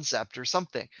great concept or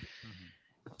something.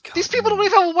 God, these people don't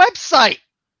even have a website.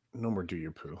 No more Do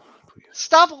You Poo, please.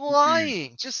 Stop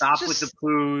lying. Just stop with the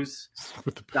poos. Stop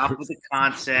with the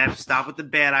concept. Stop with the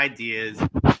bad ideas.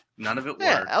 None of it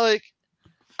works. Like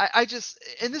I just,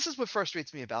 and this is what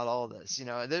frustrates me about all of this.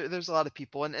 There's a lot of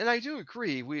people, and I do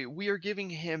agree. We are giving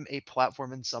him a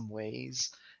platform in some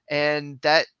ways, and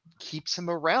that keeps him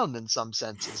around in some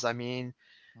senses. I mean,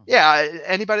 yeah,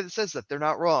 anybody that says that, they're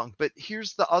not wrong. But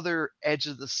here's the other edge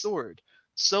of the sword.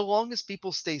 So long as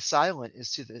people stay silent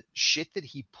as to the shit that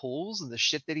he pulls and the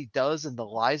shit that he does and the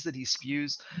lies that he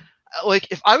spews,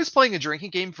 like if I was playing a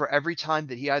drinking game for every time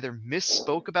that he either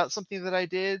misspoke about something that I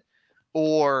did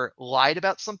or lied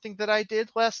about something that I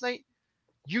did last night,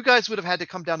 you guys would have had to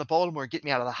come down to Baltimore and get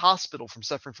me out of the hospital from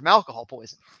suffering from alcohol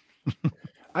poisoning.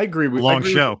 I agree with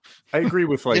I agree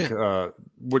with like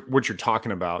what you're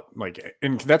talking about, like,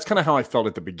 and that's kind of how I felt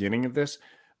at the beginning of this.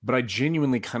 But I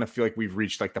genuinely kind of feel like we've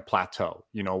reached like the plateau,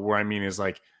 where I mean is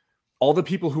like all the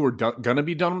people who are gonna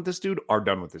be done with this dude are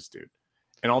done with this dude,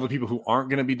 and all the people who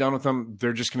aren't gonna be done with them,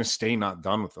 they're just gonna stay not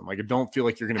done with them. Like I don't feel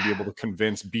like you're gonna be able to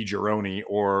convince B. Jaroni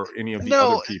or any of the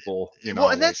other people. Well,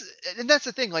 and that's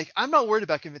the thing. Like I'm not worried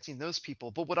about convincing those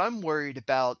people, but what I'm worried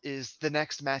about is the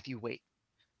next Matthew Waite.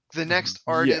 The next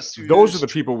artist. Yes, those are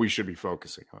the people we should be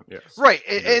focusing on. Yes. Right.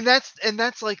 And that's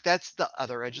the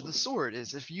other edge of the sword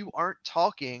is if you aren't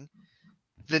talking,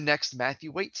 the next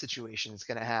Matthew Waite situation is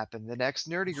going to happen. The next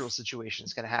Nerdy Girl situation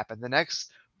is going to happen. The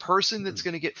next person that's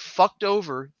going to get fucked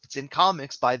over, it's in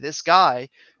comics by this guy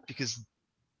because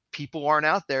people aren't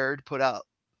out there to put out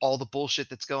all the bullshit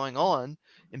that's going on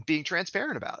and being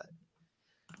transparent about it.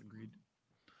 Agreed.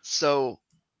 So,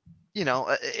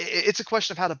 it's a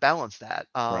question of how to balance that.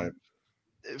 Right.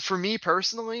 For me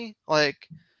personally, like,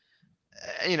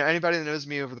 anybody that knows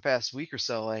me over the past week or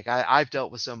so, like I've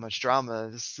dealt with so much drama.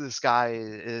 This guy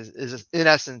is in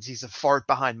essence, he's a fart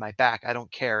behind my back. I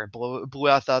don't care. It blew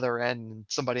out the other end and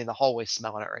somebody in the hallway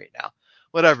smelling it right now.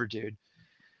 Whatever, dude.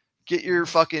 Get your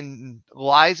fucking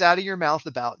lies out of your mouth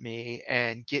about me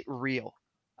and get real.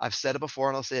 I've said it before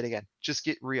and I'll say it again. Just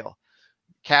get real.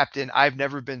 Captain, I've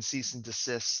never been cease and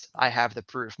desist. I have the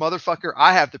proof. Motherfucker,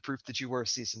 I have the proof that you were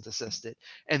cease and desisted.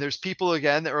 And there's people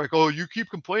again that are like, oh, you keep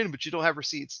complaining, but you don't have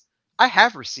receipts. I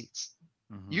have receipts.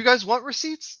 Mm-hmm. You guys want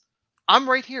receipts? I'm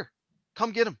right here.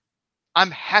 Come get them. I'm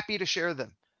happy to share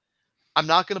them. I'm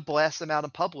not going to blast them out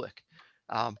in public.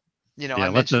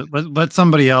 Let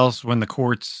somebody else when the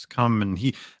courts come and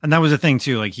that was the thing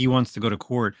too. Like he wants to go to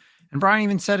court, and Brian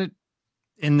even said it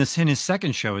in his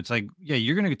second show. It's like, yeah,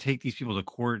 you're going to take these people to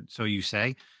court. So you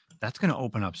say that's going to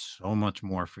open up so much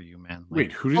more for you, man. Like,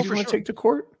 wait, who did you want to take to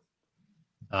court?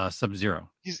 Sub-Zero.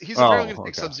 He's apparently going to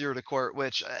take Sub-Zero to court,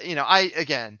 which,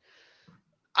 I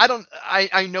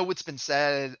know what's been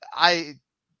said.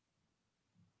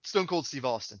 Stone Cold Steve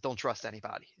Austin, don't trust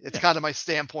anybody. It's kind of my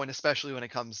standpoint, especially when it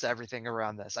comes to everything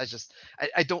around this.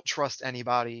 I don't trust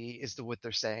anybody as to what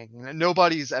they're saying.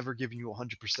 Nobody's ever given you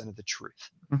 100% of the truth.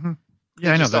 Mm-hmm.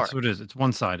 Yeah, I know. That's what it is. It's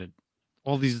one-sided.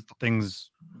 All these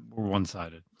things were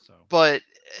one-sided. So, but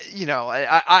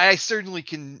I certainly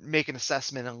can make an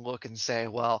assessment and look and say,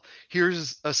 well,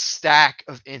 here's a stack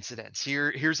of incidents.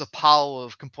 Here's a pile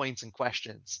of complaints and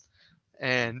questions,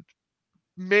 and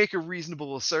make a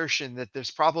reasonable assertion that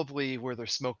there's probably where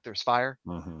there's smoke, there's fire.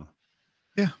 Mm-hmm.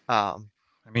 Yeah.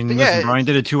 Listen, Brian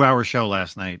did a 2-hour show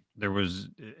last night. If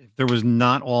there was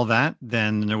not all that,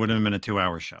 then there wouldn't have been a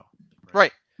 2-hour show.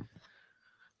 Right.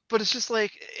 But it's just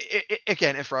like,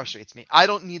 it frustrates me. I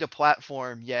don't need a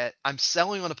platform yet. I'm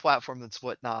selling on a platform that's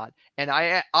whatnot. And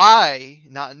I,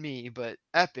 not me, but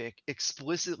Epic,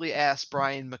 explicitly asked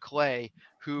Brian McClay,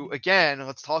 who, again,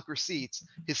 let's talk receipts,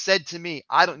 has said to me,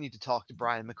 I don't need to talk to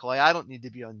Brian McClay. I don't need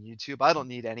to be on YouTube. I don't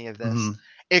need any of this. Mm-hmm.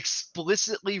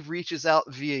 Explicitly reaches out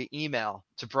via email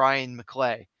to Brian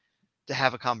McClay to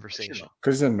have a conversation.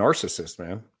 Because he's a narcissist,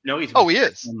 man. No, he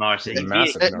is. He's a massive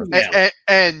narcissist.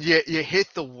 And you hit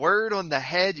the word on the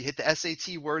head. You hit the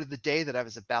SAT word of the day that I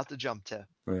was about to jump to.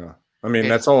 Yeah. I mean,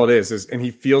 that's all it is. And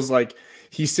he feels like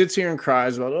he sits here and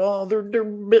cries about, oh, they're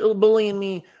bullying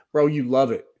me. Bro, you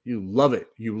love it. You love it.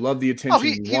 You love the Oh, attention.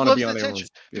 he You want to loves be the on attention.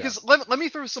 everyone's. Because let me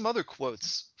throw some other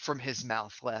quotes from his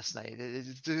mouth last night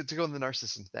to go on the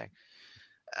narcissism thing.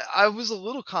 I was a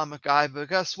little comic guy, but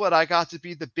guess what? I got to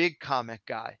be the big comic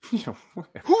guy. Yeah.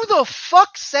 Who the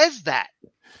fuck says that?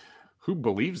 Who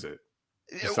believes it?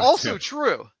 Besides Also him.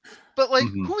 true. But like,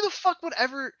 Mhm. who the fuck would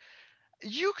ever?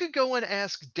 You could go and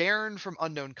ask Darren from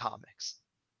Unknown Comics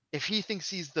if he thinks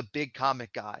he's the big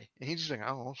comic guy, and he's just like, I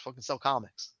don't know, fucking sell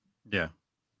comics. Yeah.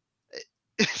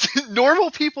 Normal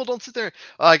people don't sit there.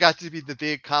 Oh, I got to be the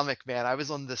big comic man. I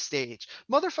was on the stage.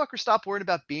 Motherfucker, stop worrying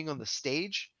about being on the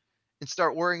stage and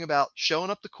start worrying about showing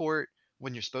up to court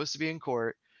when you're supposed to be in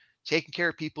court, taking care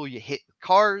of people you hit with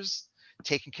cars,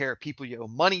 taking care of people you owe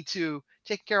money to,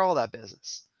 taking care of all that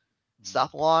business.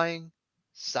 Stop lying.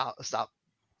 Stop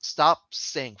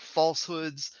saying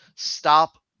falsehoods.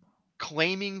 Stop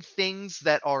claiming things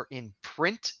that are in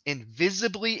print,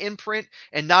 invisibly in print,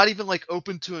 and not even like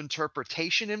open to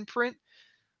interpretation in print.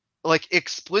 Like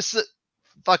explicit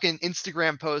fucking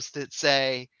Instagram posts that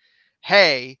say,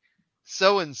 hey,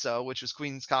 so-and-so, which was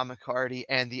Queen's Comic Party,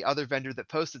 and the other vendor that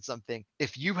posted something,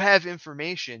 if you have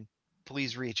information,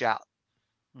 please reach out.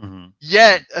 Mm-hmm.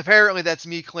 Yet, apparently that's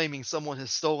me claiming someone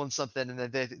has stolen something and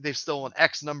that they've stolen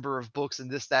X number of books and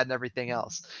this, that, and everything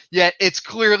else. Yet, it's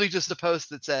clearly just a post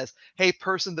that says, hey,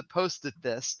 person that posted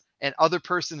this and other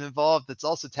person involved that's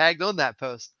also tagged on that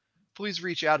post, please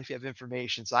reach out if you have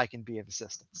information so I can be of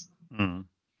assistance.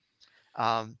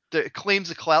 Mm-hmm. The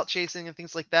claims of clout chasing and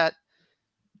things like that.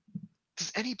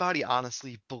 Does anybody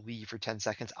honestly believe for 10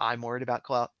 seconds I'm worried about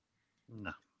clout?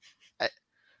 No.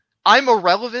 I'm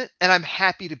irrelevant, and I'm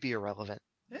happy to be irrelevant.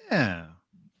 Yeah.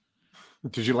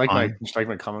 Did you like my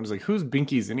comment? I was like, "Who's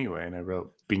Binkies anyway?" And I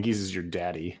wrote, "Binkies is your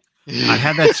daddy." I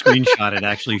had that screenshotted.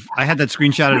 Actually, I had that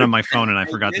screenshotted on my phone, and I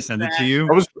forgot to send it to you.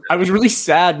 I was really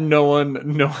sad. I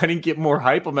didn't get more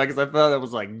hype on that because I thought that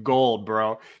was like gold,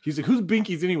 bro. He's like, "Who's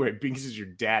Binkies anyway?" Binkies is your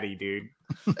daddy, dude.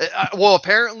 Well,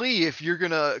 apparently, if you're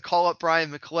gonna call up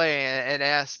Brian McClay and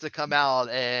ask to come out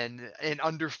and in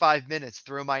under 5 minutes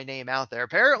throw my name out there,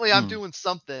 apparently I'm doing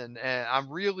something and I'm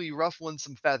really ruffling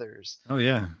some feathers. Oh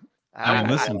yeah. I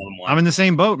mean, listen, I'm in the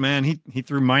same boat, man. He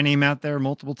threw my name out there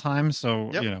multiple times, so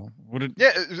Yep. you know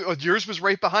what? Yours was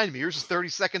right behind me. Yours was 30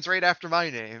 seconds right after my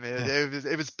name.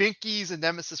 It was Binkies and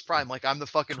Nemesis Prime. Like I'm the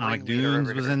fucking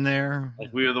ComicDunes was in there.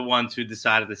 Like we were the ones who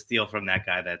decided to steal from that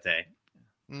guy that day.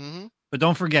 Mm-hmm. But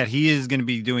don't forget, he is going to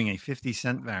be doing a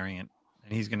 50-cent variant,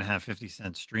 and he's going to have 50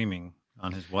 cents streaming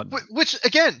on his whatnot. Which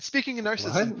again, speaking of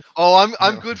narcissism,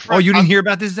 I'm good for. Oh, you didn't hear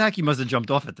about this, Zach? You must have jumped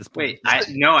off at this point.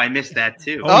 Wait, I missed that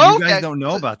too. Oh, you guys don't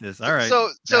know about this. All right.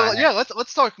 So yeah,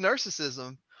 let's talk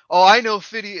narcissism. Oh, I know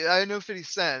 50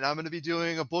 Cent. I'm going to be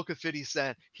doing a book of 50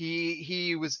 Cent.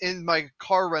 He was in my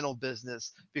car rental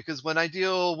business because when I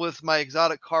deal with my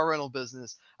exotic car rental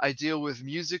business, I deal with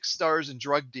music stars and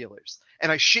drug dealers.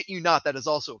 And I shit you not, that is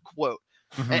also a quote.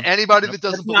 Mm-hmm. And anybody that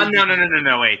doesn't believe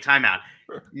No, wait, time out.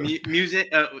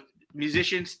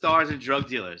 Musicians, stars, and drug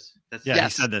dealers. He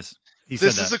said this.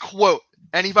 This is a quote.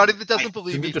 Anybody that doesn't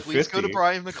believe me, please go to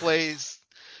Brian McClay's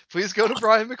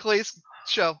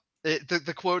show.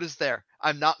 The quote is there.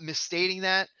 I'm not misstating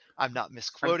that. I'm not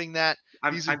misquoting that.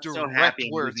 These are direct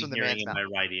words from the man's mouth. My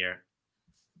right ear.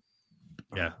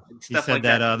 Yeah, he said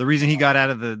that the reason he got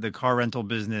out of the car rental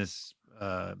business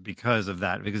because of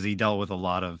that, because he dealt with a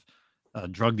lot of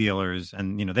drug dealers,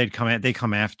 and you know they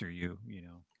come after you. You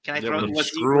know, can I throw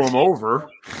screw them over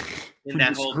in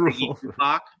that whole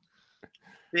Tupac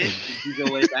bit? Did you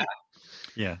go way back?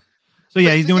 Yeah. So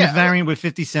yeah, he's doing a variant with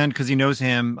 50 Cent because he knows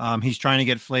him. He's trying to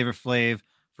get Flavor Flav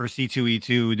for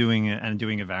C2E2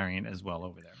 doing a variant as well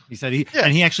over there. He said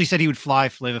he actually said he would fly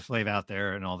Flavor Flav out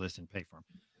there and all this and pay for him.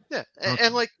 Yeah,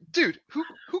 and like, dude, who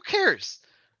cares?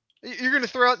 You're gonna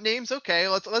throw out names? Okay,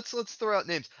 let's throw out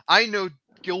names. I know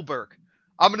Gilbert.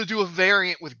 I'm gonna do a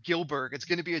variant with Gilbert. It's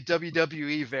gonna be a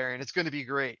WWE variant. It's gonna be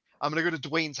great. I'm gonna go to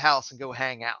Dwayne's house and go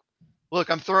hang out. Look,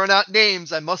 I'm throwing out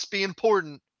names. I must be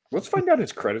important. Let's find out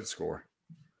his credit score.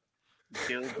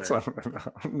 I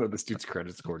don't know this dude's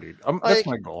credit score, dude. That's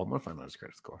my goal. I'm gonna find out his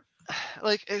credit score.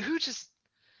 Like, who just?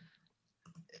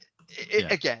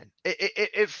 Again,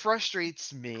 it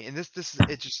frustrates me, and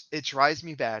it drives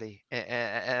me batty,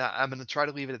 and I'm gonna try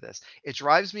to leave it at this. It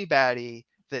drives me batty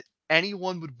that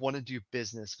anyone would want to do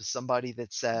business with somebody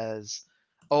that says,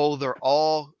 "Oh, they're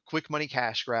all quick money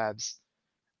cash grabs,"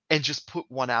 and just put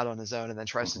one out on his own, and then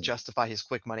tries to justify his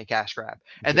quick money cash grab,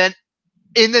 and then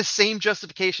in the same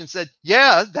justification said,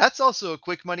 "Yeah, that's also a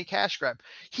quick money cash grab."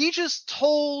 He just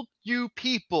told you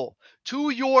people to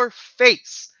your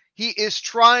face. He is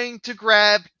trying to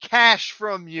grab cash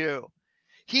from you.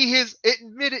 He has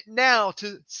admitted now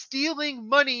to stealing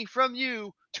money from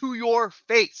you to your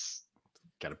face.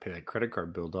 Gotta pay that credit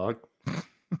card bill, dog.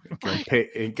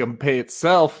 It can pay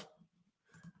itself.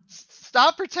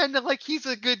 Stop pretending like he's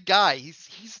a good guy.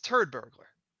 He's a turd burglar.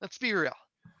 Let's be real.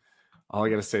 All I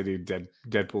gotta say, dude,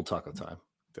 Deadpool taco time.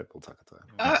 Deadpool taco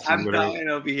time. I'm dying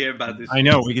over here about this. I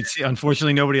know we could see.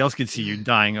 Unfortunately, nobody else could see you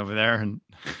dying over there. And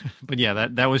but yeah,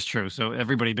 that was true. So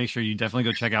everybody, make sure you definitely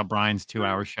go check out Brian's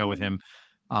 2-hour show with him.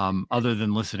 Other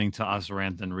than listening to us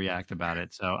rant and react about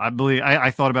it. So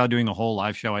I thought about doing a whole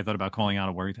live show. I thought about calling out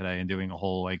of work today and doing a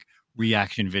whole like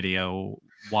reaction video,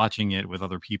 watching it with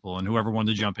other people, and whoever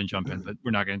wanted to jump in, but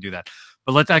we're not going to do that.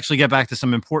 But let's actually get back to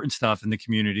some important stuff in the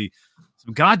community.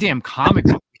 Some goddamn comic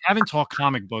books. We haven't talked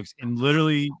comic books in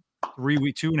literally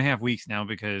 2.5 weeks now,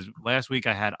 because last week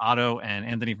I had Otto and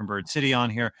Anthony from Bird City on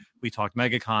here. We talked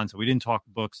MegaCon, so we didn't talk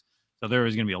books. So there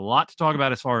is going to be a lot to talk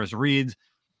about as far as reads.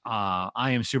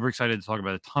 I am super excited to talk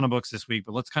about a ton of books this week,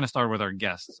 but let's kind of start with our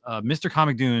guests. Mr.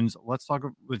 ComicDunes, let's talk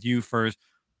with you first.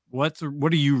 What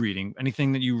are you reading?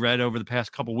 Anything that you read over the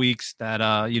past couple weeks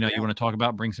that you want to talk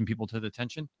about, bring some people to the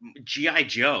attention? G.I.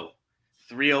 Joe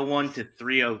 301 to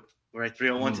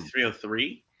 301 to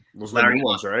 303. Those are the new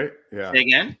ones, right? Yeah. Say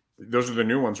again? Those are the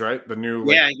new ones, right? The new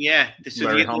yeah. So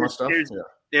Larry Hama stuff.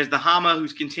 There's the Hama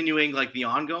who's continuing like the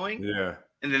ongoing. Yeah.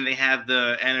 And then they have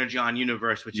the Energon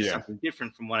universe, which is something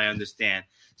different from what I understand.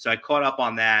 So I caught up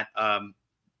on that.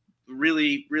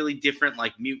 Really, really different,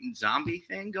 like mutant zombie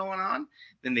thing going on.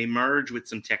 Then they merge with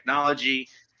some technology.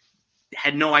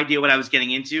 Had no idea what I was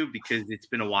getting into because it's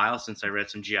been a while since I read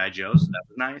some G.I. Joe, so that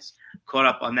was nice. Caught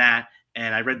up on that.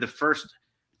 And I read the first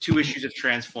 2 issues of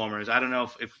Transformers. I don't know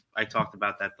if I talked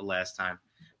about that the last time,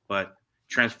 but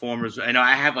Transformers, I know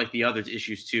I have like the other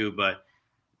issues too, but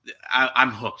I'm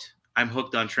hooked. I'm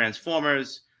hooked on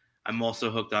Transformers. I'm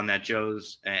also hooked on that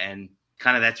Joe's, and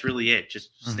kind of that's really it.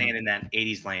 Just staying in that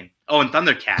 80s lane. Oh, and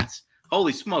Thundercats.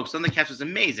 Holy smokes, Thundercats was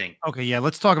amazing. Okay, yeah,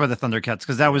 let's talk about the Thundercats,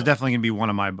 because that was definitely going to be one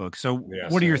of my books. So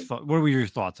what were your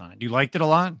thoughts on it? You liked it a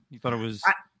lot? You thought it was...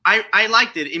 I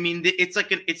liked it. I mean, it's like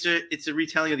it's a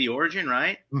retelling of the origin,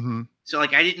 right? Mm-hmm. So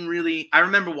like I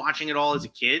remember watching it all as a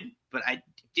kid, but I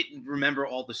didn't remember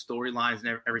all the storylines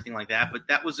and everything like that. But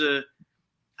that was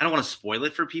I don't want to spoil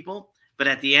it for people, but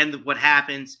at the end of what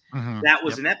happens, that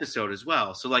was an episode as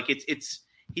well. So like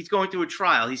he's going through a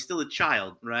trial. He's still a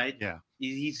child, right? Yeah.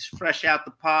 He's fresh out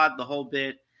the pod, the whole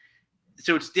bit.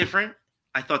 So it's different.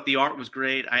 I thought the art was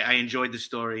great. I enjoyed the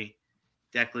story.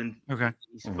 Declan,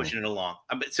 he's pushing it along.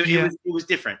 So it was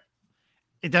different.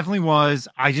 It definitely was.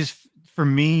 For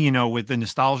me, with the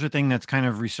nostalgia thing that's kind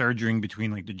of resurging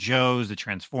between like the Joes, the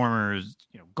Transformers,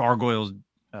 Gargoyles,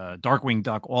 Darkwing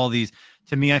Duck, all these,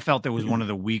 to me, I felt it was one of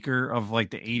the weaker of like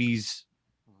the 80s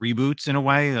reboots in a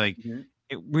way. Like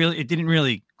it didn't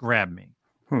really grab me.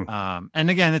 And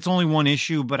again, it's only one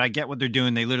issue, but I get what they're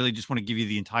doing. They literally just want to give you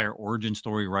the entire origin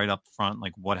story right up front.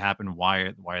 Like what happened?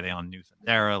 Why are they on New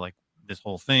Thundera? Like this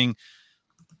whole thing.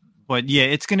 But yeah,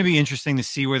 it's going to be interesting to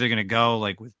see where they're going to go.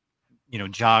 Like with,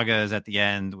 Jaga is at the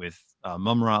end with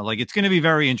Mumra. Like it's going to be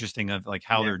very interesting of like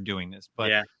how they're doing this.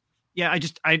 But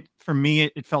for me,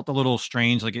 it felt a little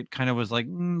strange. Like it kind of was like a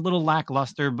little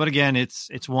lackluster. But again,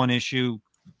 it's one issue.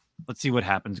 Let's see what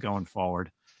happens going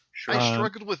forward. Sure. I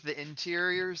struggled with the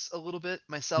interiors a little bit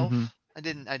myself. I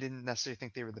didn't necessarily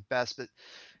think they were the best, but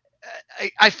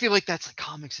I feel like that's like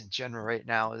comics in general right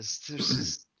now. There's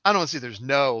just, I don't want to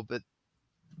say but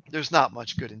there's not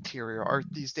much good interior art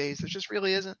these days. There just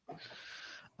really isn't.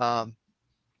 I'm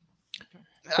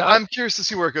curious to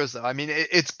see where it goes, though. I mean,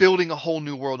 it's building a whole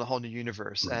new world, a whole new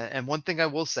universe. And one thing I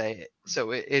will say,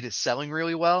 so it is selling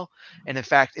really well. And in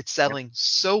fact, it's selling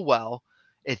so well.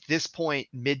 At this point,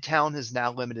 Midtown has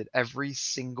now limited every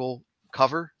single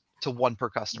cover to one per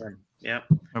customer. Yep.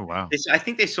 Oh, wow. I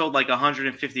think they sold like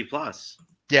 150 plus.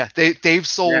 Yeah, they've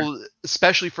sold,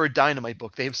 especially for a Dynamite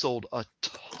book, they've sold a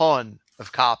ton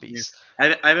of copies.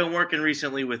 Yeah. I've been working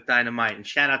recently with Dynamite, and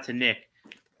shout out to Nick,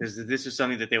 because this is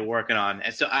something that they're working on.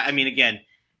 And so, I mean, again,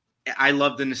 I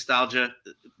love the nostalgia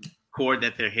chord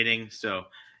that they're hitting. So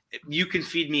if you can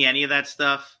feed me any of that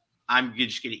stuff, I'm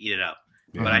just going to eat it up.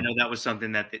 Yeah. But I know that was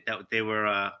something that they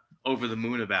were over the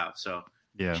moon about. So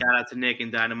shout out to Nick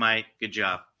and Dynamite. Good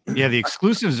job. Yeah, the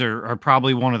exclusives are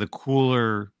probably one of the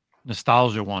cooler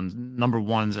nostalgia ones, number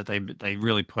ones that they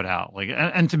really put out. Like,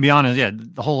 and to be honest,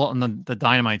 the whole on the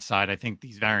Dynamite side, I think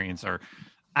these variants are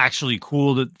actually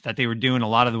cool that they were doing. A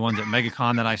lot of the ones at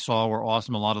MegaCon that I saw were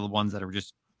awesome. A lot of the ones that are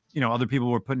just, other people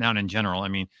were putting out in general. I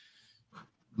mean,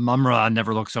 Mumra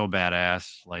never looked so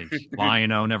badass. Like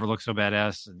Lion-O never looked so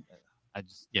badass. And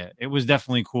it was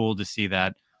definitely cool to see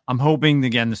that. I'm hoping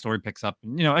again the story picks up.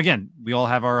 And, again, we all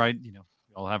have our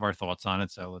thoughts on it.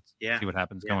 So let's see what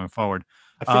happens going forward.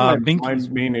 I think my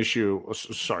main issue.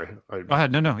 Sorry, go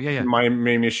ahead. No, yeah. My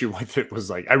main issue with it was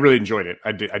like I really enjoyed it.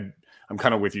 I'm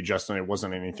kind of with you, Justin. It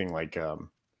wasn't anything like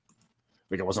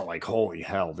it wasn't like holy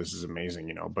hell, this is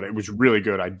amazing, But it was really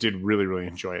good. I did really, really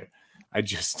enjoy it. I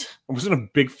wasn't a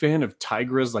big fan of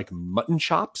Tigra's like mutton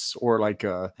chops or like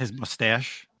his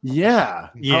mustache. Yeah.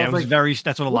 It was like,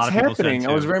 that's what a lot of people said too.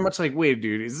 I was very much like, wait,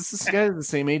 dude, is this guy the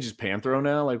same age as Panthro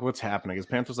now? Like, what's happening? Is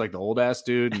Panthro's like the old ass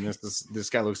dude, and this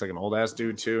guy looks like an old ass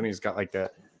dude too, and he's got like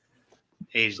that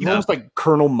almost like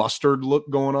Colonel Mustard look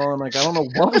going on. Like, I don't know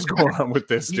what was going on with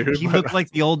this dude. He looked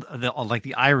like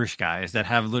the Irish guys that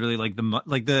have literally like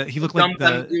he looked like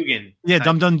Dum Dugan. Yeah,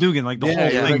 Dum Dugan, like the whole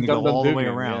thing like go all the way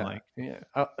around.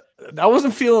 I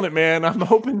wasn't feeling it, man. I'm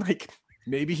hoping like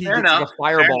maybe he gets like a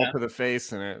fireball to the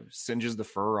face and it singes the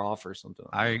fur off or something.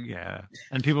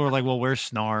 And people were like, "Well, where's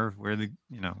Snarv? Where the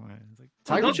like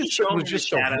Tiger was just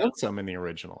so handsome in the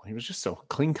original. He was just so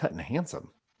clean cut and handsome.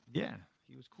 Yeah,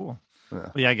 he was cool.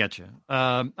 Yeah, I get you.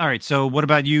 All right. So, what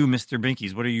about you, Mr.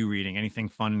 Binkies? What are you reading? Anything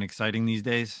fun and exciting these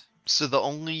days? So the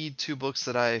only 2 books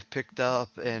that I've picked up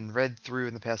and read through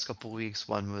in the past couple of weeks,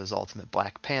 one was Ultimate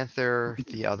Black Panther,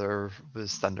 the other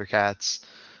was Thundercats.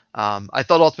 I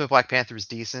thought Ultimate Black Panther was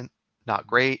decent, not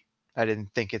great. I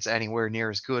didn't think it's anywhere near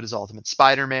as good as Ultimate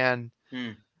Spider-Man.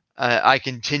 I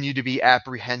continue to be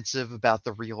apprehensive about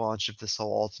the relaunch of this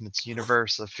whole Ultimates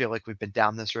universe. I feel like we've been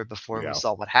down this road before and we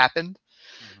saw what happened.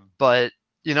 But,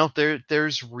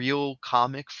 there's real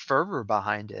comic fervor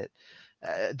behind it.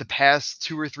 The past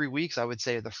 2 or 3 weeks, I would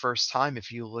say, are the first time,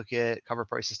 if you look at Cover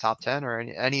Price's top 10 or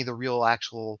any of the real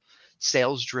actual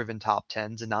sales-driven top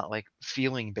 10s and not like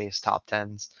feeling-based top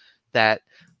 10s, that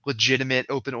legitimate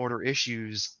open order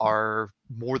issues are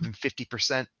more than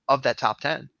 50% of that top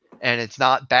 10. And it's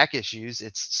not back issues;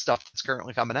 it's stuff that's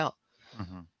currently coming out.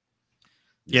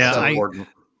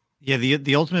 Yeah,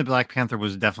 the Ultimate Black Panther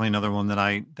was definitely another one that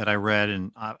I read,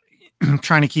 and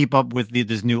trying to keep up with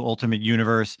this new Ultimate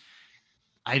Universe.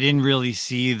 I didn't really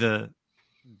see the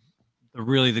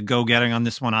go getting on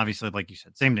this one. Obviously, like you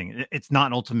said, same thing. It's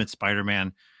not Ultimate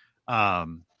Spider-Man.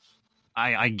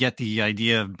 I get the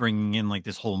idea of bringing in like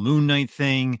this whole Moon Knight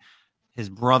thing. His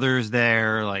brother's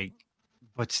there, like,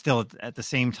 but still at the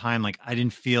same time, like I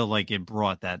didn't feel like it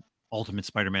brought that Ultimate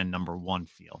Spider-Man #1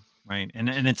 feel, right? And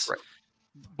it's right.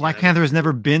 Black Panther has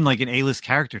never been like an A-list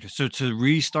character, so to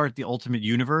restart the Ultimate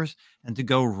Universe and to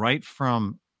go right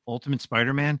from Ultimate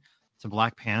Spider-Man to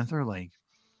Black Panther, like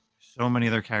so many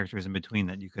other characters in between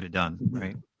that you could have done,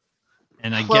 right?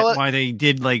 And I get why they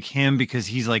did like him, because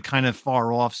he's like kind of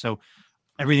far off. So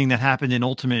everything that happened in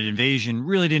Ultimate Invasion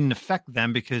really didn't affect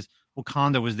them because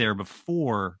Wakanda was there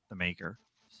before the Maker.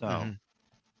 So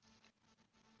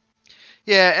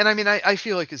yeah, and I mean I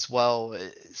feel like as well,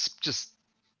 it's just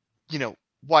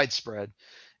widespread.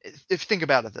 If think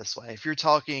about it this way, if you're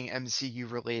talking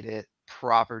MCU related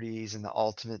properties in the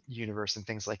Ultimate Universe and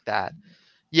things like that,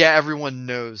 yeah, everyone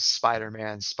knows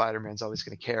Spider-Man. Spider-Man's always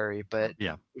going to carry, but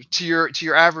to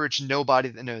your average nobody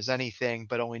that knows anything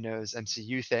but only knows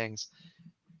MCU things,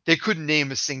 they couldn't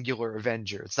name a singular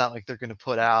Avenger. It's not like they're going to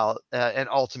put out an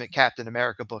Ultimate Captain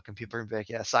America book and people are going to be like,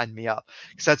 yeah, sign me up.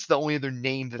 Because that's the only other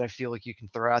name that I feel like you can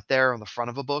throw out there on the front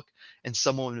of a book and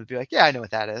someone would be like, yeah, I know what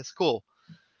that is. Cool.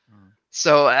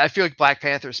 So I feel like Black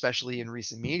Panther, especially in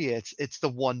recent media, it's the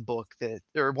one book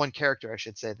or one character, I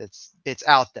should say, it's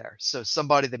out there. So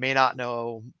somebody that may not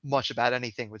know much about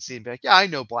anything would see and be like, yeah, I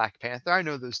know Black Panther. I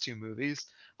know those 2 movies.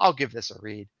 I'll give this a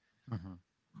read.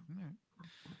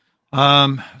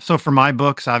 So for my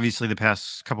books, obviously the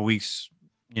past couple weeks,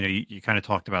 you kind of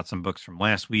talked about some books from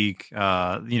last week.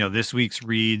 This week's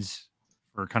reads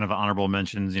for kind of honorable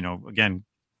mentions, again,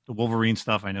 the Wolverine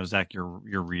stuff. I know, Zach,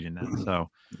 you're reading that.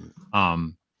 So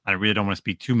I really don't want to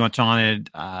speak too much on it.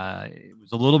 It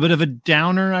was a little bit of a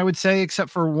downer, I would say,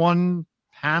 except for one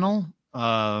panel.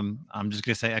 I'm just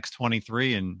going to say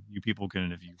X-23, and you people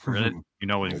can, if you've read it, you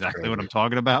know exactly what I'm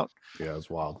talking about. Yeah, it's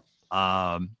wild.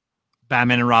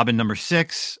 Batman and Robin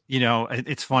 #6.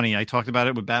 It's funny. I talked about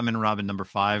it with Batman and Robin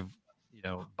 #5.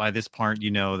 By this part,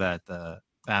 that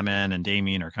Batman and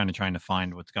Damian are kind of trying to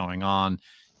find what's going on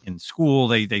in school.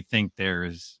 They think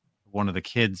there's one of the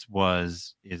kids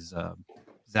is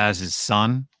Zaz's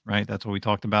son, right? That's what we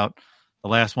talked about the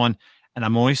last one. And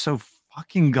I'm always so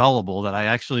fucking gullible that I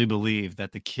actually believe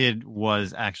that the kid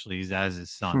was actually Zaz's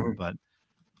son. But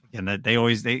again, that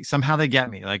they somehow they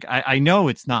get me. Like I know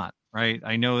it's not, right?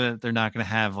 I know that they're not going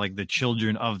to have like the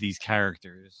children of these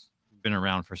characters who've been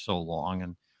around for so long.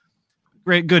 And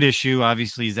good issue.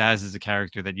 Obviously, Zaz is a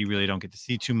character that you really don't get to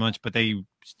see too much, but they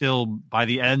still, by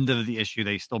the end of the issue,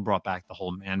 they still brought back the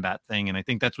whole Man-Bat thing. And I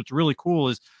think that's what's really cool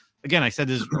is, again, I said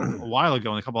this a while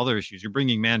ago in a couple other issues, you're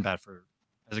bringing Man-Bat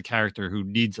as a character who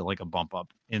needs a bump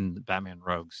up in the Batman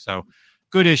Rogues. So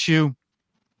good issue.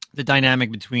 The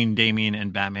dynamic between Damian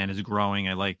and Batman is growing.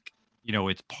 I like,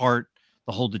 it's part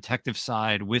the whole detective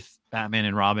side with Batman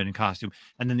and Robin in costume.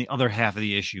 And then the other half of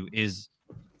the issue is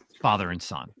father and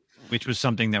son, which was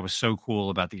something that was so cool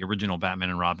about the original Batman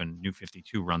and Robin New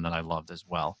 52 run that I loved as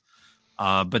well.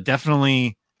 But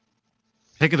definitely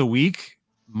pick of the week,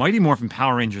 Mighty Morphin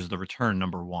Power Rangers The Return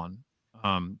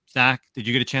 #1. Zach, did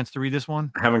you get a chance to read this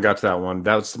one? I haven't got to that one.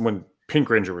 That's when Pink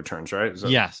Ranger returns, right?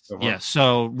 Yes.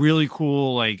 So really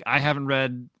cool. Like, I haven't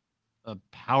read a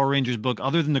Power Rangers book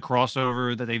other than the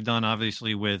crossover that they've done,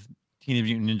 obviously, with Teenage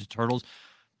Mutant Ninja Turtles.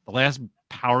 The last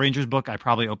Power Rangers book I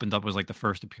probably opened up was the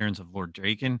first appearance of Lord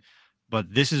Draken.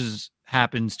 But this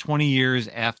happens 20 years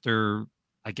after,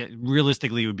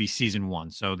 realistically, it would be season 1.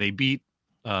 So they beat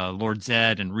Lord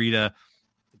Zed and Rita.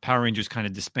 The Power Rangers kind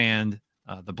of disband.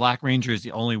 The Black Ranger is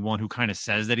the only one who kind of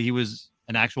says that he was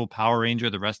an actual Power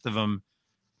Ranger. The rest of them,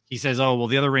 he says, oh, well,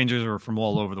 the other Rangers are from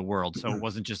all over the world. So it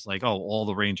wasn't just all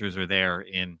the Rangers are there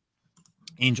in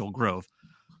Angel Grove.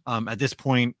 At this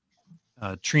point,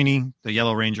 Trini, the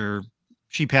Yellow Ranger,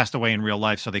 she passed away in real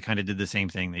life. So they kind of did the same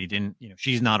thing. They didn't,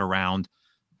 she's not around.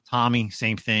 Tommy,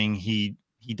 same thing. He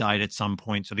died at some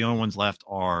point. So the only ones left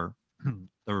are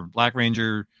the Black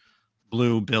Ranger,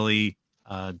 Blue, Billy,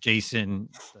 Jason,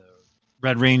 the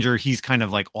Red Ranger. He's kind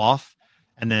of off.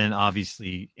 And then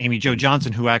obviously Amy Jo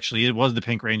Johnson, who actually was the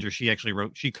Pink Ranger.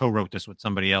 She co-wrote this with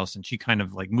somebody else, and she kind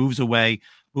of moves away,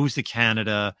 moves to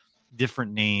Canada,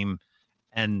 different name.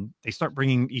 And they start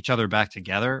bringing each other back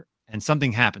together, and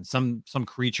something happens. Some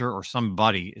creature or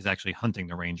somebody is actually hunting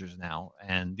the Rangers now.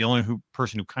 And the only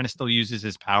person who kind of still uses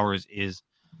his powers is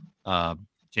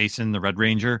Jason, the Red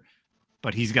Ranger,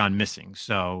 but he's gone missing.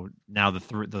 So now the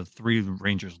three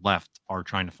Rangers left are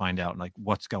trying to find out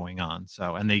what's going on.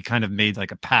 So, and they kind of made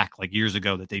a pact years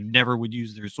ago that they never would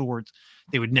use their swords.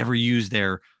 They would never use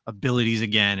their abilities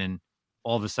again. And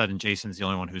all of a sudden Jason's the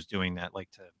only one who's doing that,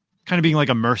 to kind of being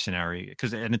a mercenary,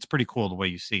 and it's pretty cool the way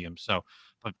you see him. So,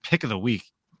 but pick of the week,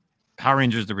 Power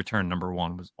Rangers The Return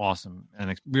 #1 was awesome.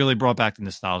 And it really brought back the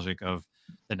nostalgic of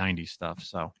the 90s stuff.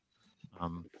 So,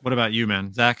 what about you,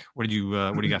 man? Zach, what do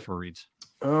you got for reads?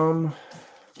 Let's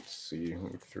see. Let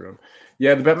me through them.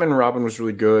 Yeah, the Batman and Robin was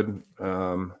really good.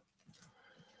 I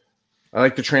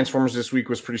like the Transformers this week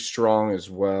was pretty strong as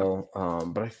well.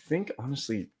 But I think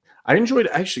honestly, I enjoyed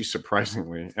actually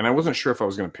surprisingly, and I wasn't sure if I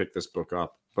was going to pick this book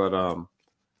up, but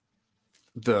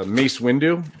the Mace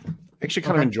Windu. Actually,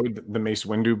 kind of enjoyed the Mace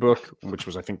Windu book, which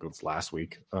was I think was last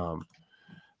week. But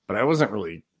I wasn't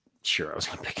really sure I was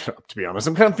going to pick it up, to be honest.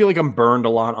 I kind of feel like I'm burned a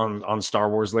lot on Star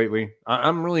Wars lately.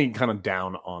 I'm really kind of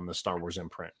down on the Star Wars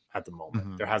imprint at the moment.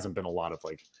 Mm-hmm. There hasn't been a lot of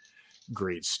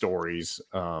great stories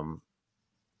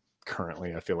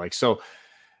currently, I feel like. So,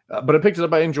 but I picked it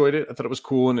up. I enjoyed it. I thought it was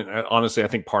cool. And honestly, I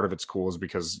think part of it's cool is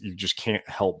because you just can't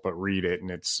help but read it.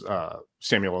 And it's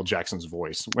Samuel L. Jackson's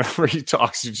voice. Whenever he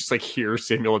talks, you just hear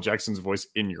Samuel L. Jackson's voice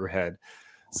in your head.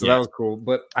 So that was cool.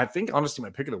 But I think honestly,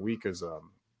 my pick of the week is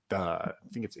I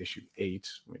think it's issue 8.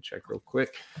 Let me check real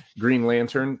quick. Green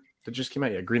Lantern that just came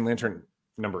out. Yeah, Green Lantern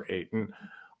 #8. And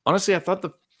honestly, I thought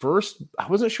I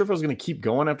wasn't sure if I was going to keep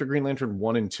going after Green Lantern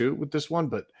 1 and 2 with this one,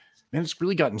 but man, it's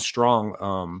really gotten strong.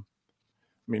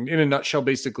 I mean, in a nutshell,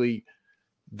 basically,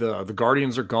 the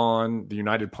Guardians are gone. The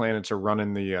United Planets are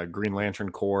running the Green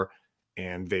Lantern Corps,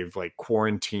 and they've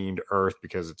quarantined Earth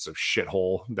because it's a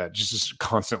shithole that just is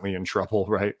constantly in trouble,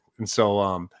 right? And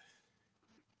so,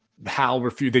 Hal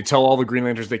refused. They tell all the Green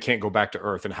Lanterns they can't go back to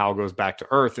Earth, and Hal goes back to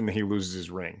Earth, and then he loses his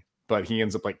ring. But he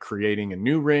ends up creating a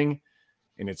new ring,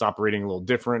 and it's operating a little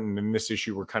different. And in this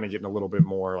issue, we're kind of getting a little bit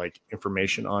more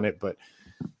information on it. But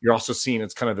you're also seeing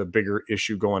it's kind of the bigger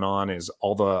issue going on is a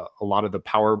lot of the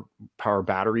power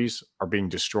batteries are being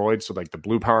destroyed. So the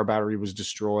blue power battery was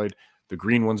destroyed, the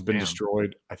green one's been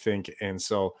destroyed, I think, and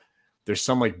so there's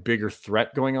some bigger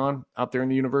threat going on out there in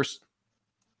the universe.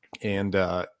 And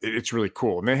it's really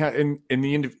cool. And they have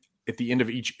at the end of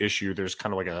each issue, there's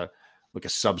kind of a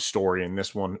sub story. And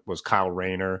this one was Kyle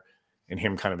Rayner and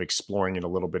him kind of exploring it a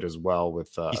little bit as well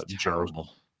with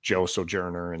Joe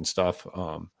Sojourner and stuff.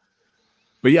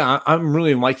 But yeah, I'm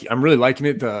really liking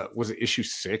it. Was it issue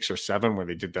 6 or 7 where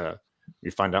they did we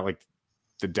find out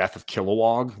the death of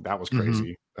Kilowog? That was crazy.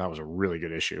 Mm-hmm. That was a really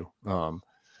good issue.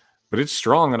 But it's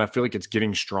strong, and I feel like it's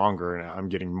getting stronger, and I'm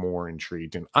getting more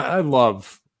intrigued. And I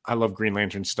love Green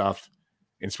Lantern stuff,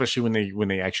 and especially when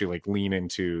they actually like lean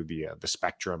into the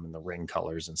spectrum and the ring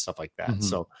colors and stuff like that. Mhm.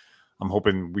 So I'm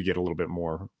hoping we get a little bit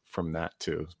more from that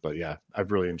too. But yeah,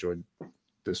 I've really enjoyed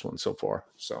this one so far.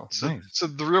 So So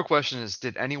the real question is,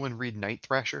 did anyone read Night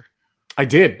Thrasher? I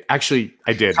did.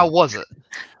 How was it?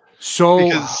 So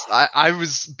Because I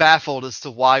was baffled as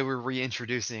to why we're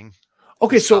reintroducing.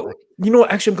 okay, this so comic.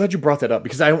 actually, I'm glad you brought that up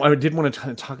because I did want to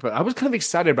kind of talk about it. I was kind of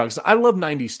excited about it because I love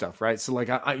 90s stuff, right? So like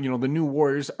I the New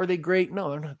Warriors, are they great? No,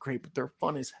 they're not great, but they're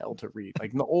fun as hell to read.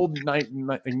 Like the old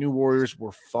New Warriors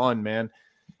were fun, man.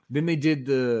 Then they did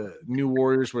the New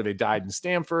Warriors where they died in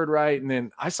Stamford, right? And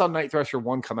then I saw Night Thrasher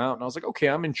 1 come out, and I was like, okay,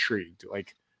 I'm intrigued.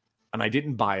 Like, and I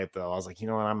didn't buy it though. I was like, you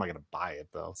know what? I'm not gonna buy it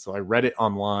though. So I read it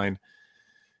online.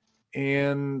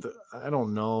 And I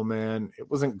don't know, man. It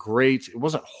wasn't great. It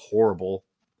wasn't horrible.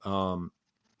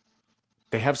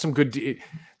 They have some good.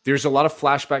 There's a lot of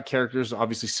flashback characters.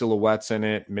 Obviously, Silhouette's in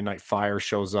it. Midnight Fire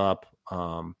shows up.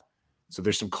 So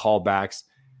there's some callbacks.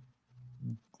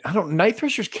 Night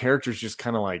Thrasher's character is just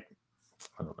kind of like,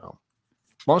 I don't know.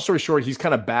 Long story short, he's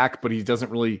kind of back, but he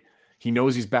doesn't really. He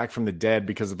knows he's back from the dead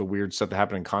because of the weird stuff that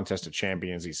happened in Contest of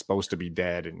Champions. He's supposed to be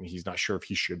dead, and he's not sure if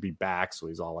he should be back. So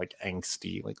he's all like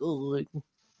angsty, like, oh, like,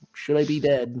 should I be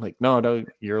dead? Like, no,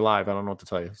 you're alive. I don't know what to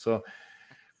tell you. So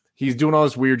he's doing all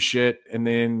this weird shit, and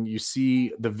then you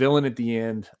see the villain at the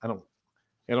end. I don't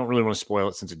really want to spoil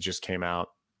it since it just came out,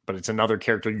 but it's another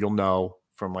character you'll know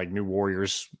from like New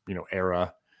Warriors,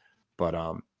 era. But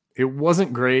it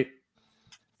wasn't great.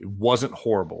 It wasn't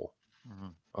horrible.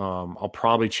 Mhm. I'll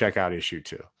probably check out issue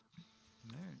 2.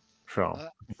 So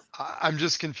I'm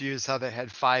just confused how they had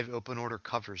 5 open order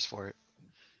covers for it.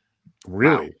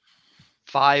 really, Wow.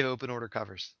 5 open order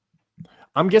covers.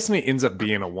 I'm guessing it ends up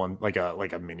being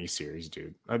a mini series,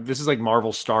 dude. This is like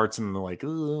Marvel starts and they're like,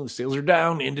 oh, sales are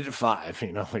down, ended at 5,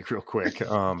 like real quick.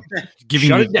 Giving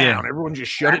shut you- it down. yeah. Everyone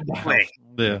just shut it down. Quick.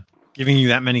 Yeah. Giving you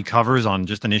that many covers on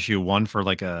just an issue 1 for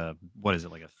like a, what is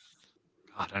it? Like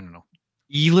I don't know.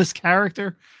 E-list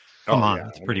character? Come on. Yeah.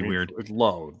 It's pretty weird. It's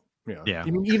low. Yeah. I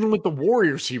mean, even with the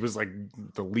Warriors, he was like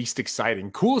the least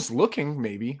exciting, coolest looking,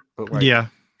 maybe, but like Yeah.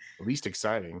 the least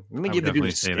exciting. And they I give would the dude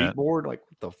the definitely say that. skateboard. Like,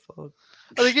 what the fuck?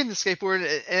 Oh, they gave him the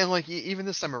skateboard, and like even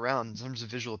this time around, in terms of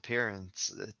visual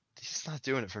appearance, he's not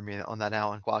doing it for me on that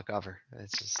Alan Quad cover.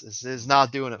 This is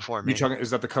not doing it for me. Is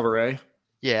that the cover A?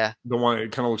 Yeah. The one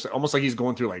it kind of looks almost like he's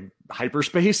going through like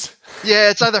hyperspace.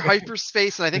 Yeah, it's either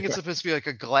hyperspace, and I think it's supposed to be like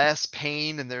a glass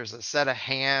pane, and there's a set of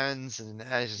hands, and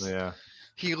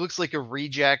he looks like a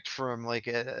reject from like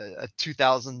a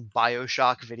 2000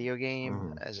 BioShock video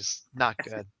game. It's just not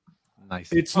good.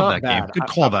 Nice. It's Love not that game. bad. Good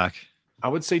callback. I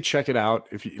would say check it out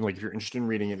if you're interested in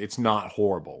reading it. It's not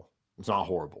horrible. It's not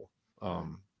horrible.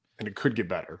 And it could get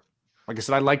better. Like I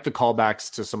said, I like the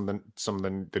callbacks to some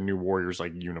of the New Warriors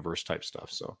like universe type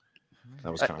stuff. So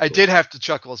that was kind of cool. I did have to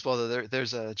chuckle as well. Though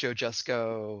there's a Joe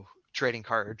Jusko trading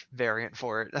card variant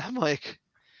for it. I'm like,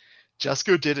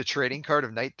 Jusko did a trading card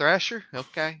of Night Thrasher?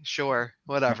 Okay, sure,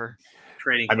 whatever.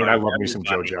 I mean, I love me some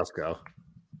Joe Jusko.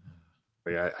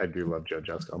 But yeah, I do love Joe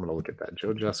Jusko. I'm gonna look at that.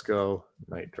 Joe Jusko,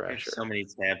 Night Thrasher. There's so many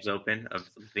tabs open of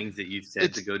things that you've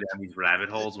said to go down these rabbit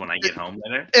holes when I get home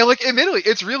later. And like, admittedly,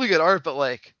 it's really good art, but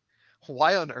like,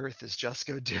 why on earth is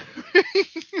Jusko doing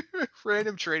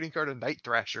random trading card of Night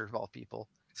Thrasher of all people?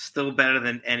 Still better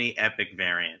than any epic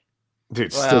variant. Dude,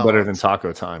 it's still better than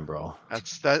Taco Time, bro.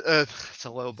 That's a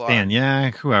low bar. Dan,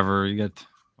 yeah, whoever you get,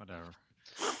 whatever.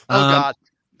 God,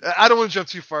 I don't want to jump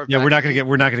too far. Yeah, back.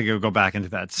 we're not gonna go back into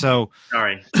that. So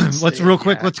Sorry. let's real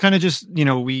quick. Let's kind of just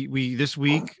we this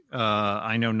week.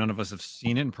 I know none of us have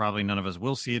seen it, and probably none of us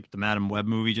will see it. The Madam Web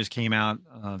movie just came out,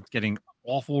 getting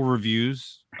awful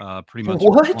reviews. Pretty much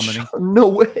plummeting. No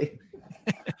way.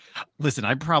 Listen,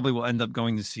 I probably will end up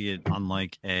going to see it on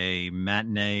like a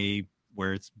matinee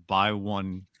where it's buy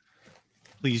one.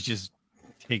 Please just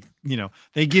take.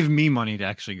 They give me money to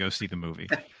actually go see the movie.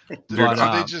 But,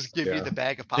 they just give you the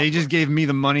bag of popcorn. They just gave me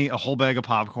the money, a whole bag of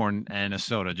popcorn and a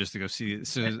soda just to go see it,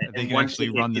 so they can actually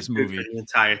run this movie. For the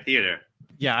entire theater.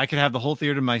 Yeah, I could have the whole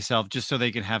theater to myself just so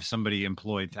they can have somebody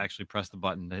employed to actually press the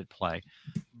button to hit play.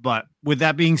 But with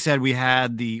that being said, we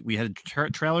had a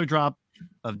trailer drop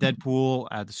of Deadpool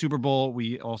at the Super Bowl.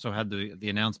 We also had the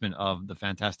announcement of the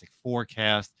Fantastic Four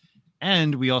cast,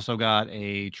 and we also got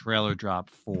a trailer drop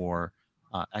for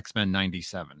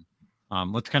X-Men97.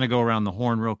 Let's kind of go around the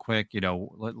horn real quick.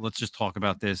 Let's just talk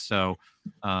about this. So,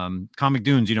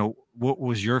 ComicDunes, what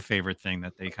was your favorite thing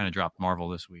that they kind of dropped Marvel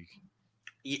this week?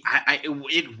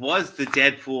 It was the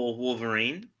Deadpool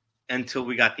Wolverine until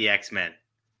we got the X-Men.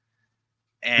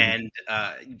 And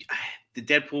the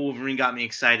Deadpool Wolverine got me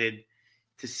excited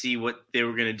to see what they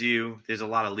were going to do. There's a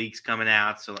lot of leaks coming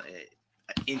out, so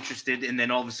interested. And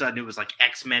then all of a sudden it was like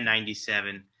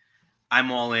X-Men97.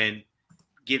 I'm all in.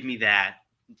 Give me that.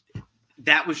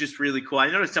 That was just really cool. I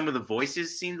noticed some of the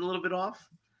voices seemed a little bit off.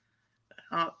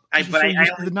 But I used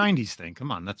to the '90s thing.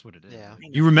 Come on, that's what it is. Yeah.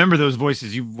 You remember those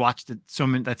voices? You've watched it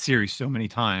that series so many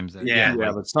times.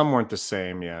 But some weren't the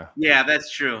same. Yeah, that's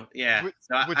true. Yeah,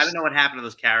 so I don't know what happened to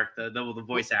those characters, the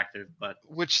voice actors. But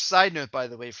which, side note, by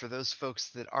the way, for those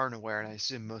folks that aren't aware, and I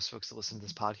assume most folks that listen to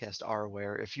this podcast are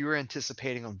aware, if you were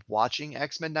anticipating on watching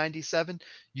X-Men97,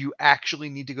 you actually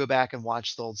need to go back and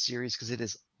watch the old series because it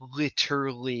is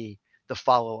literally the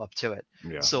follow-up to it.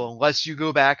 Yeah. So unless you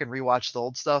go back and rewatch the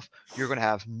old stuff, you're going to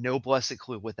have no blessed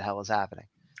clue what the hell is happening.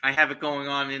 I have it going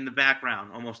on in the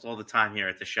background almost all the time here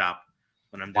at the shop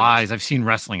when I'm doing Wise. I've seen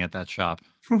wrestling at that shop.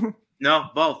 No,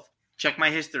 both. Check my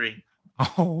history.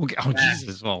 Oh,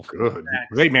 Jesus. Well, good.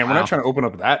 Hey, man, we're not trying to open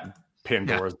up that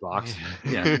Pandora's box.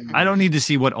 Yeah. I don't need to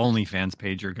see what OnlyFans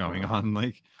page you're going on.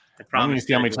 Like, I don't need to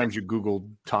see how many times you Googled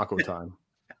taco time.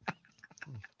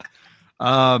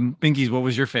 Binkies, what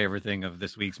was your favorite thing of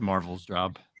this week's Marvel's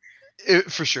drop?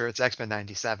 For sure, it's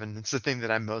X-Men97. It's the thing that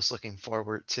I'm most looking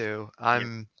forward to.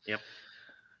 Yep.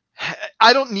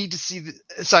 I don't need to see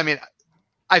so I mean,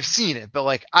 I've seen it, but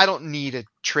like I don't need a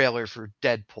trailer for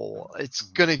Deadpool. It's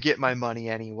gonna get my money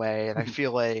anyway, and I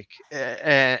feel like,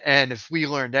 and if we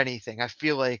learned anything, I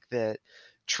feel like that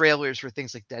trailers for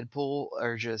things like Deadpool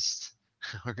are just,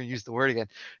 we're gonna use the word again,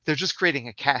 they're just creating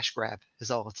a cash grab is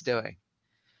all it's doing.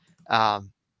 I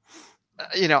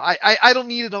don't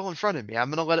need it all in front of me. I'm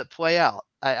going to let it play out.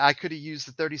 I could have used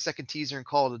the 30-second teaser and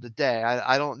called it a day.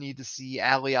 I don't need to see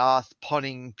Alioth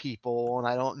punning people, and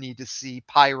I don't need to see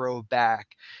Pyro back,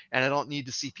 and I don't need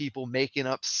to see people making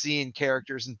up scene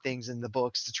characters and things in the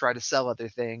books to try to sell other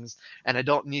things, and I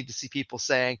don't need to see people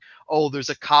saying, oh, there's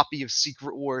a copy of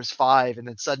Secret Wars 5, and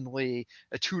then suddenly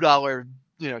a $2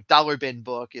 dollar bin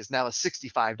book is now a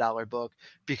 $65 book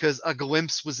because a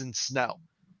glimpse was in snow.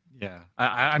 Yeah.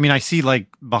 I mean, I see like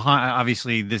behind,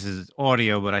 obviously this is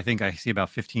audio, but I think I see about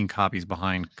 15 copies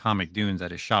behind ComicDunes at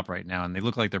his shop right now, and they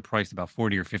look like they're priced about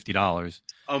 $40 or $50.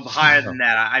 Oh, higher than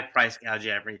that. I price gouge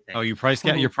everything. Oh, you're price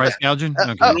gouging?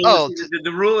 Okay.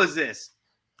 The rule is this.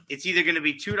 It's either going to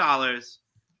be $2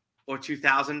 or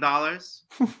 $2,000.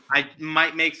 I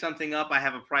might make something up. I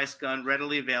have a price gun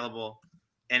readily available,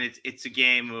 and it's a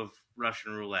game of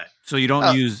Russian roulette. So you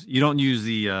don't use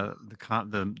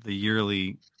the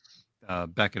yearly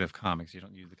Beckett of comics. You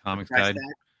don't use the comics guide.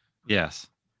 That? Yes.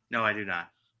 No, I do not.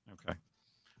 Okay.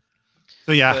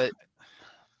 So yeah,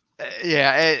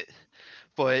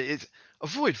 but it's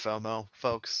avoid FOMO,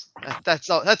 folks. That's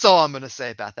all I'm going to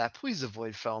say about that. Please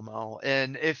avoid FOMO.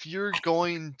 And if you're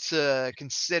going to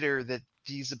consider that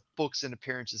these books and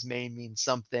appearances may mean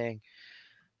something,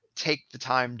 take the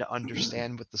time to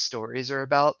understand what the stories are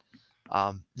about.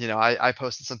 I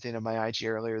posted something on my IG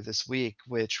earlier this week,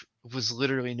 which was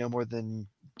literally no more than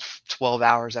 12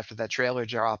 hours after that trailer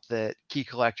drop, that Key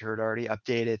Collector had already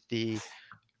updated the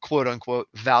quote unquote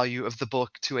value of the book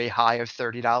to a high of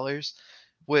 $30,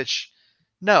 which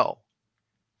no.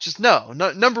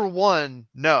 Number one,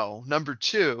 no. Number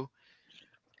two,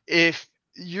 if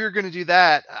you're going to do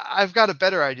that, I've got a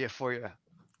better idea for you.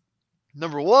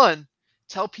 Number one,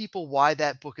 tell people why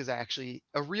that book is actually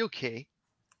a real key.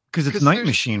 Because it's Night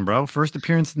Machine, bro. First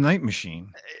appearance of Night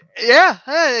Machine. Yeah,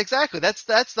 exactly. That's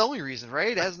the only reason,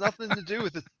 right? It has nothing to do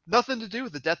with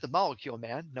the death of Molecule,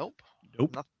 man. Nope.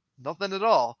 Nothing at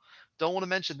all. Don't want to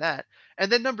mention that. And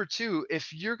then number two,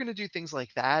 if you're going to do things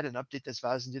like that and update those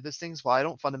values and do those things, while I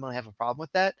don't fundamentally have a problem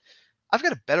with that, I've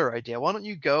got a better idea. Why don't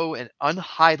you go and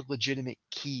unhide legitimate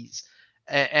keys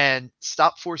and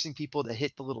stop forcing people to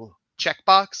hit the little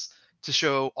checkbox to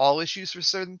show all issues for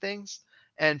certain things?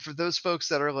 And for those folks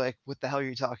that are like, what the hell are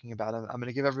you talking about? I'm going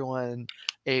to give everyone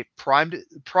a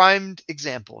primed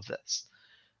example of this.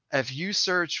 If you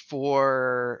search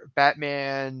for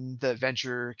Batman, The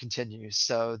Adventure Continues,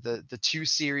 so the two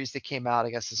series that came out,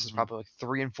 I guess this is probably like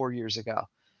 3 and 4 years ago.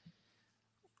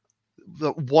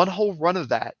 The one whole run of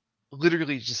that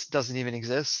literally just doesn't even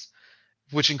exist,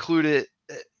 which included,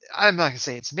 I'm not going to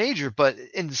say it's major, but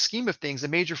in the scheme of things, a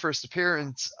major first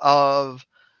appearance of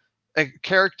a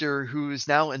character who is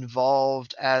now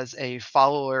involved as a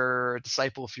follower,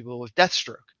 disciple, if you will, of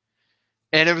Deathstroke.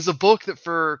 And it was a book that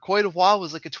for quite a while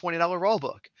was like a $20 raw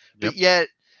book. But yet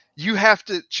you have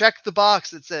to check the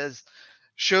box that says,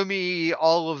 show me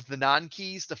all of the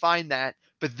non-keys to find that.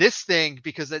 But this thing,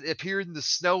 because it appeared in the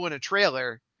snow in a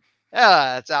trailer,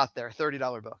 it's out there.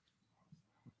 $30 book.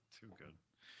 Too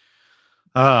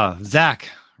good. Zach,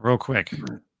 real quick.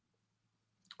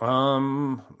 No,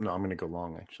 I'm gonna go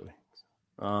long actually.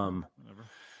 Whatever.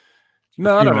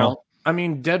 No, I don't know. I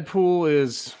mean, Deadpool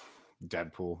is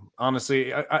Deadpool.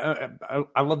 Honestly,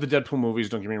 I love the Deadpool movies.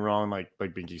 Don't get me wrong. Like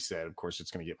Binky said, of course,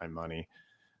 it's gonna get my money.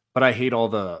 But I hate all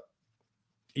the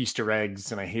Easter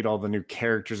eggs and I hate all the new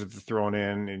characters that they're throwing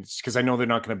in. And it's because I know they're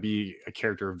not going to be a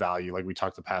character of value. Like we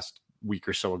talked the past week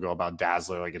or so ago about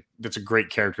Dazzler. Like that's a great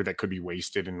character that could be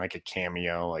wasted in like a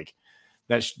cameo. Like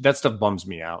that stuff bums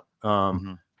me out.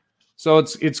 So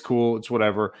it's cool. It's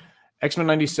whatever.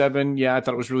 X-Men97. Yeah, I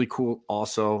thought it was really cool.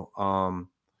 Also, I'm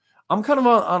kind of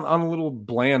on a little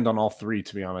bland on all three,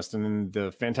 to be honest. And then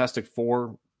the Fantastic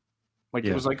Four,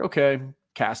 it was like, okay,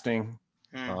 casting.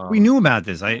 We knew about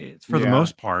this. For the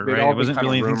most part, right? It wasn't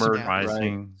really anything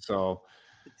surprising. Right? So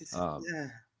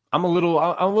I'm a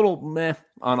little meh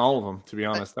on all of them, to be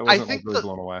honest. That wasn't really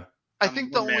blown away. I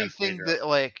think the only thing that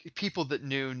like people that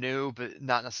knew, but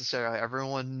not necessarily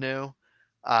everyone knew,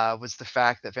 was the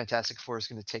fact that Fantastic Four is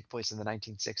going to take place in the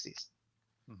 1960s.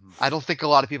 I don't think a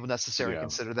lot of people necessarily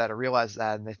consider that or realize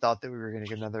that, and they thought that we were going to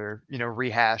get another,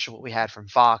 rehash of what we had from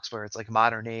Fox, where it's like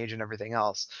modern age and everything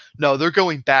else. No, they're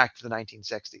going back to the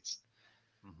 1960s.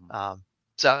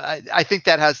 So I think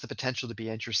that has the potential to be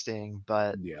interesting,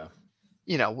 but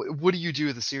what do you do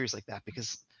with a series like that?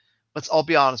 Because let's all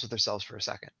be honest with ourselves for a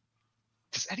second.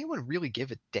 Does anyone really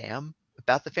give a damn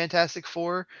about the Fantastic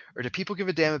Four, or do people give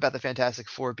a damn about the Fantastic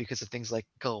Four because of things like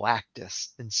Galactus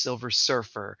and Silver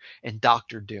Surfer and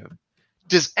Doctor Doom?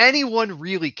 Does anyone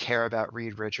really care about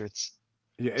Reed Richards?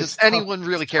 Does anyone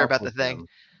really care about the Thing?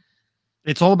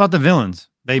 It's all about the villains.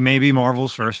 They may be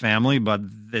Marvel's first family, but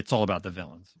it's all about the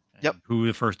villains. Yep.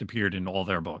 Who first appeared in all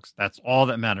their books. That's all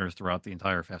that matters throughout the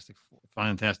entire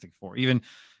Fantastic Four. Even,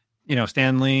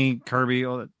 Stan Lee, Kirby,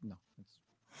 all that. No.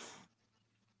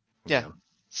 Yeah.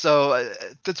 So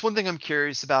that's one thing I'm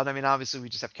curious about. I mean, obviously we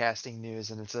just have casting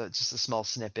news, and it's just a small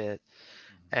snippet.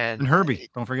 And Herbie,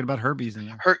 don't forget about Herbie's in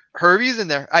there. Herbie's in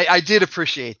there. I did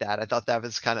appreciate that. I thought that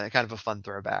was kind of a fun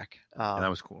throwback. That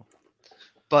was cool.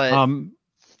 But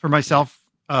for myself,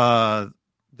 the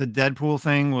Deadpool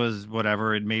thing was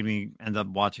whatever. It made me end up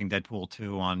watching Deadpool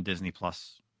 2 on Disney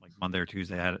Plus like Monday or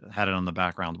Tuesday. I had it on the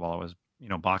background while I was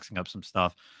boxing up some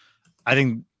stuff. I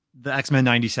think the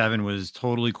X-Men97 was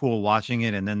totally cool watching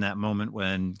it, and then that moment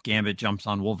when Gambit jumps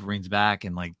on Wolverine's back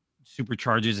and like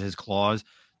supercharges his claws,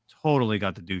 totally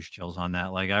got the douche chills on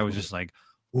that. Like I was just like,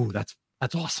 "Ooh, that's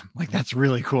awesome! Like that's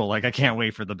really cool! Like I can't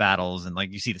wait for the battles." And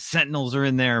like you see the Sentinels are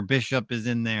in there, Bishop is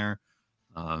in there,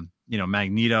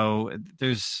 Magneto.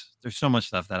 There's so much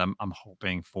stuff that I'm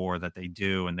hoping for that they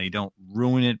do, and they don't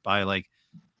ruin it by like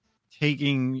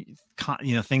taking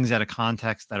things out of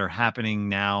context that are happening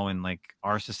now in like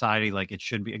our society. Like it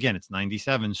should be, again, it's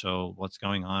 97, so what's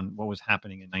going on, what was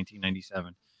happening in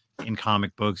 1997 in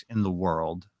comic books in the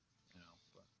world,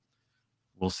 but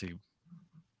we'll see.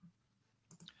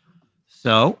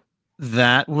 So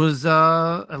that was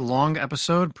a long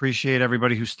episode. Appreciate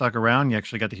everybody who stuck around. You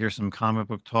actually got to hear some comic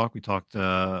book talk. We talked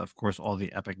of course all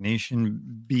the Epic Nation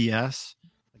BS.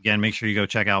 Again, make sure you go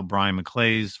check out Brian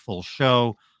McClay's full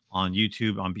show on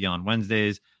YouTube on Beyond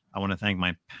Wednesdays. I want to thank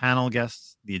my panel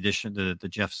guests, the addition to the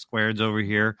Jeff Squares over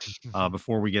here.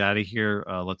 Before we get out of here,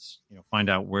 let's find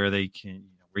out where they can,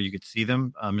 where you could see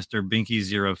them. Mr.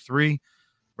 Binkies03,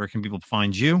 where can people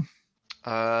find you?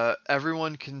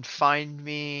 Everyone can find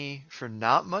me for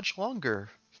not much longer,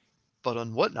 but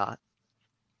on Whatnot.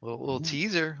 Little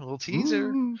teaser.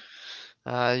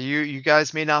 You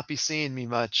guys may not be seeing me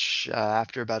much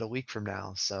after about a week from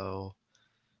now, so.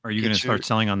 Are you going to start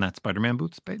selling on that Spider-Man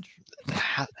Boots page?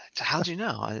 How'd you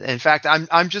know? In fact,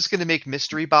 I'm just going to make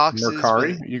mystery boxes.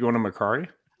 Mercari? You going to Mercari?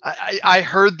 I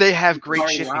heard they have great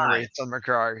shipping rates on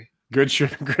Mercari. Great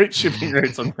shipping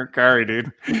rates on Mercari,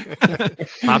 dude.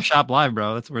 Pop Shop Live,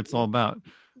 bro. That's what it's all about.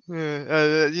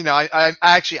 I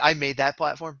made that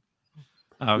platform.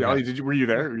 Okay. Were you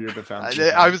there? Were you the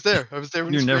founder? I was there. I was there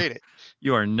when you made it.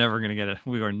 You are never going to get it.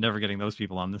 We are never getting those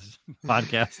people on this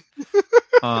podcast.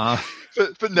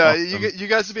 But no, awesome. You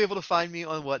guys will be able to find me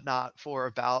on Whatnot for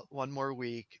about one more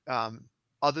week.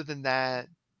 Other than that,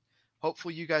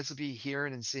 hopefully you guys will be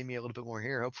hearing and seeing me a little bit more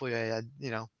here. Hopefully,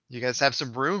 you guys have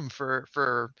some room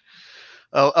for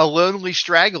a lonely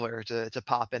straggler to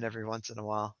pop in every once in a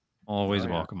while. Always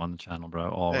welcome on the channel, bro.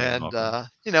 Always and welcome.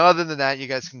 Other than that, you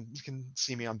guys can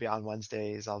see me on Beyond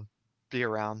Wednesdays. I'll be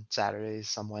around Saturdays,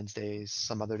 some Wednesdays,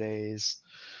 some other days.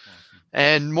 Awesome.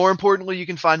 And more importantly, you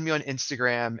can find me on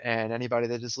Instagram, and anybody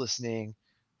that is listening,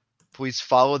 please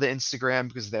follow the Instagram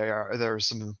because there are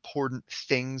some important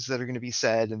things that are going to be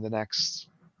said in the next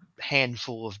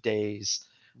handful of days.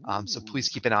 So please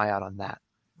keep an eye out on that.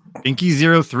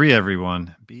 Binkies03,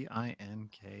 everyone.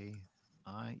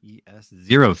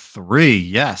 BINKIES03.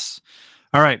 Yes.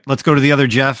 All right, let's go to the other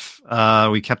Jeff.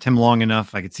 We kept him long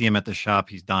enough. I could see him at the shop.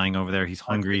 He's dying over there. He's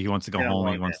hungry. He wants to go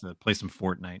home. He wants to play some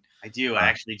Fortnite. I do. I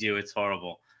actually do. It's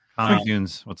horrible.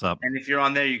 ComicDunes, what's up? And if you're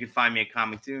on there, you can find me at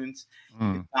ComicDunes.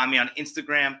 You can find me on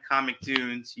Instagram,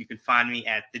 ComicDunes. You can find me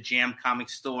at the Jam Comic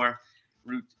Store,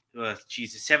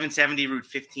 770 Route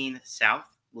 15 South,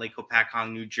 Lake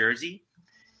Hopatcong, New Jersey.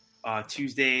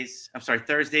 Thursdays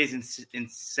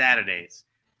and Saturdays.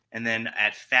 And then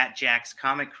at Fat Jack's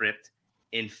Comic Crypt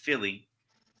in Philly,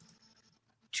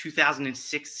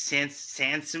 2006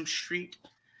 Sansom Street.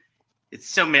 It's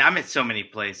so many. I'm at so many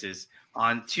places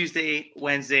on Tuesday,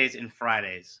 Wednesdays, and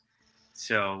Fridays.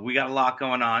 So we got a lot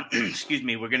going on. Excuse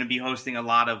me. We're going to be hosting a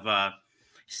lot of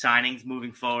signings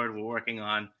moving forward. We're working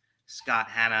on Scott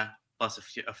Hanna plus a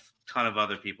ton of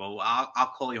other people.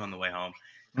 I'll call you on the way home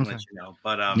and let you know.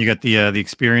 But you got the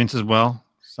experience as well.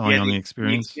 Selling on the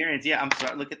experience. The experience. Yeah, I'm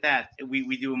sorry. Look at that.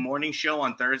 We do a morning show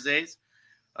on Thursdays,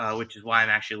 which is why I'm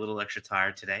actually a little extra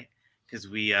tired today, because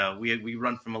we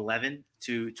run from 11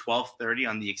 to 12:30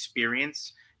 on the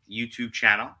Experience YouTube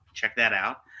channel. Check that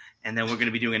out. And then we're going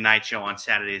to be doing a night show on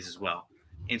Saturdays as well.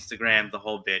 Instagram, the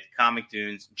whole bit.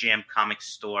 ComicDunes, Jam Comic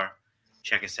Store.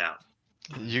 Check us out.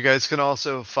 You guys can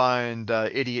also find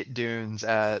Idiot Dunes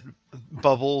at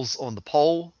Bubbles on the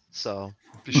Pole. So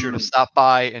be sure to stop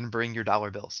by and bring your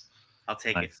dollar bills. I'll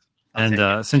take it.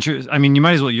 Since you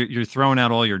might as well, you're throwing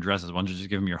out all your addresses. Why don't you just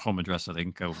give them your home address so they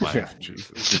can go buy it?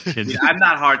 I'm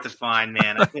not hard to find,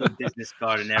 man. I put a business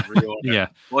card in every order. Yeah.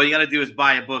 All you got to do is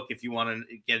buy a book if you want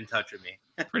to get in touch with me.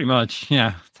 Pretty much.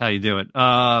 Yeah. That's how you do it.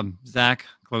 Zach,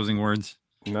 closing words.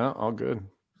 No, all good.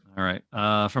 All right.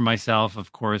 For myself,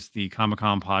 of course, the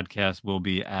Comic-Con podcast will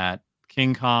be at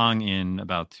King Kong in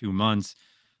about 2 months.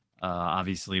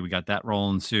 Obviously, we got that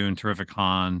rolling soon. Terrific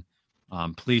Con.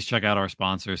 Please check out our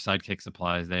sponsors, Sidekick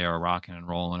Supplies. They are rocking and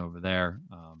rolling over there.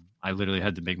 I literally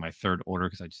had to make my third order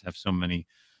because I just have so many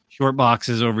short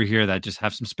boxes over here that just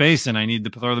have some space and I need to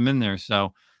throw them in there.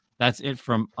 So that's it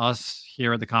from us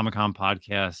here at the Comic-Con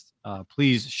podcast.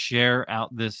 Please share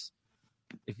out this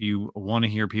if you want to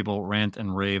hear people rant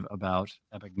and rave about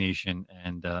Epic Nation.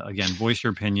 And again, voice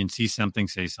your opinion, see something,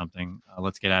 say something.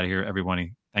 Let's get out of here,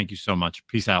 everybody. Thank you so much.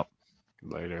 Peace out.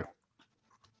 Later.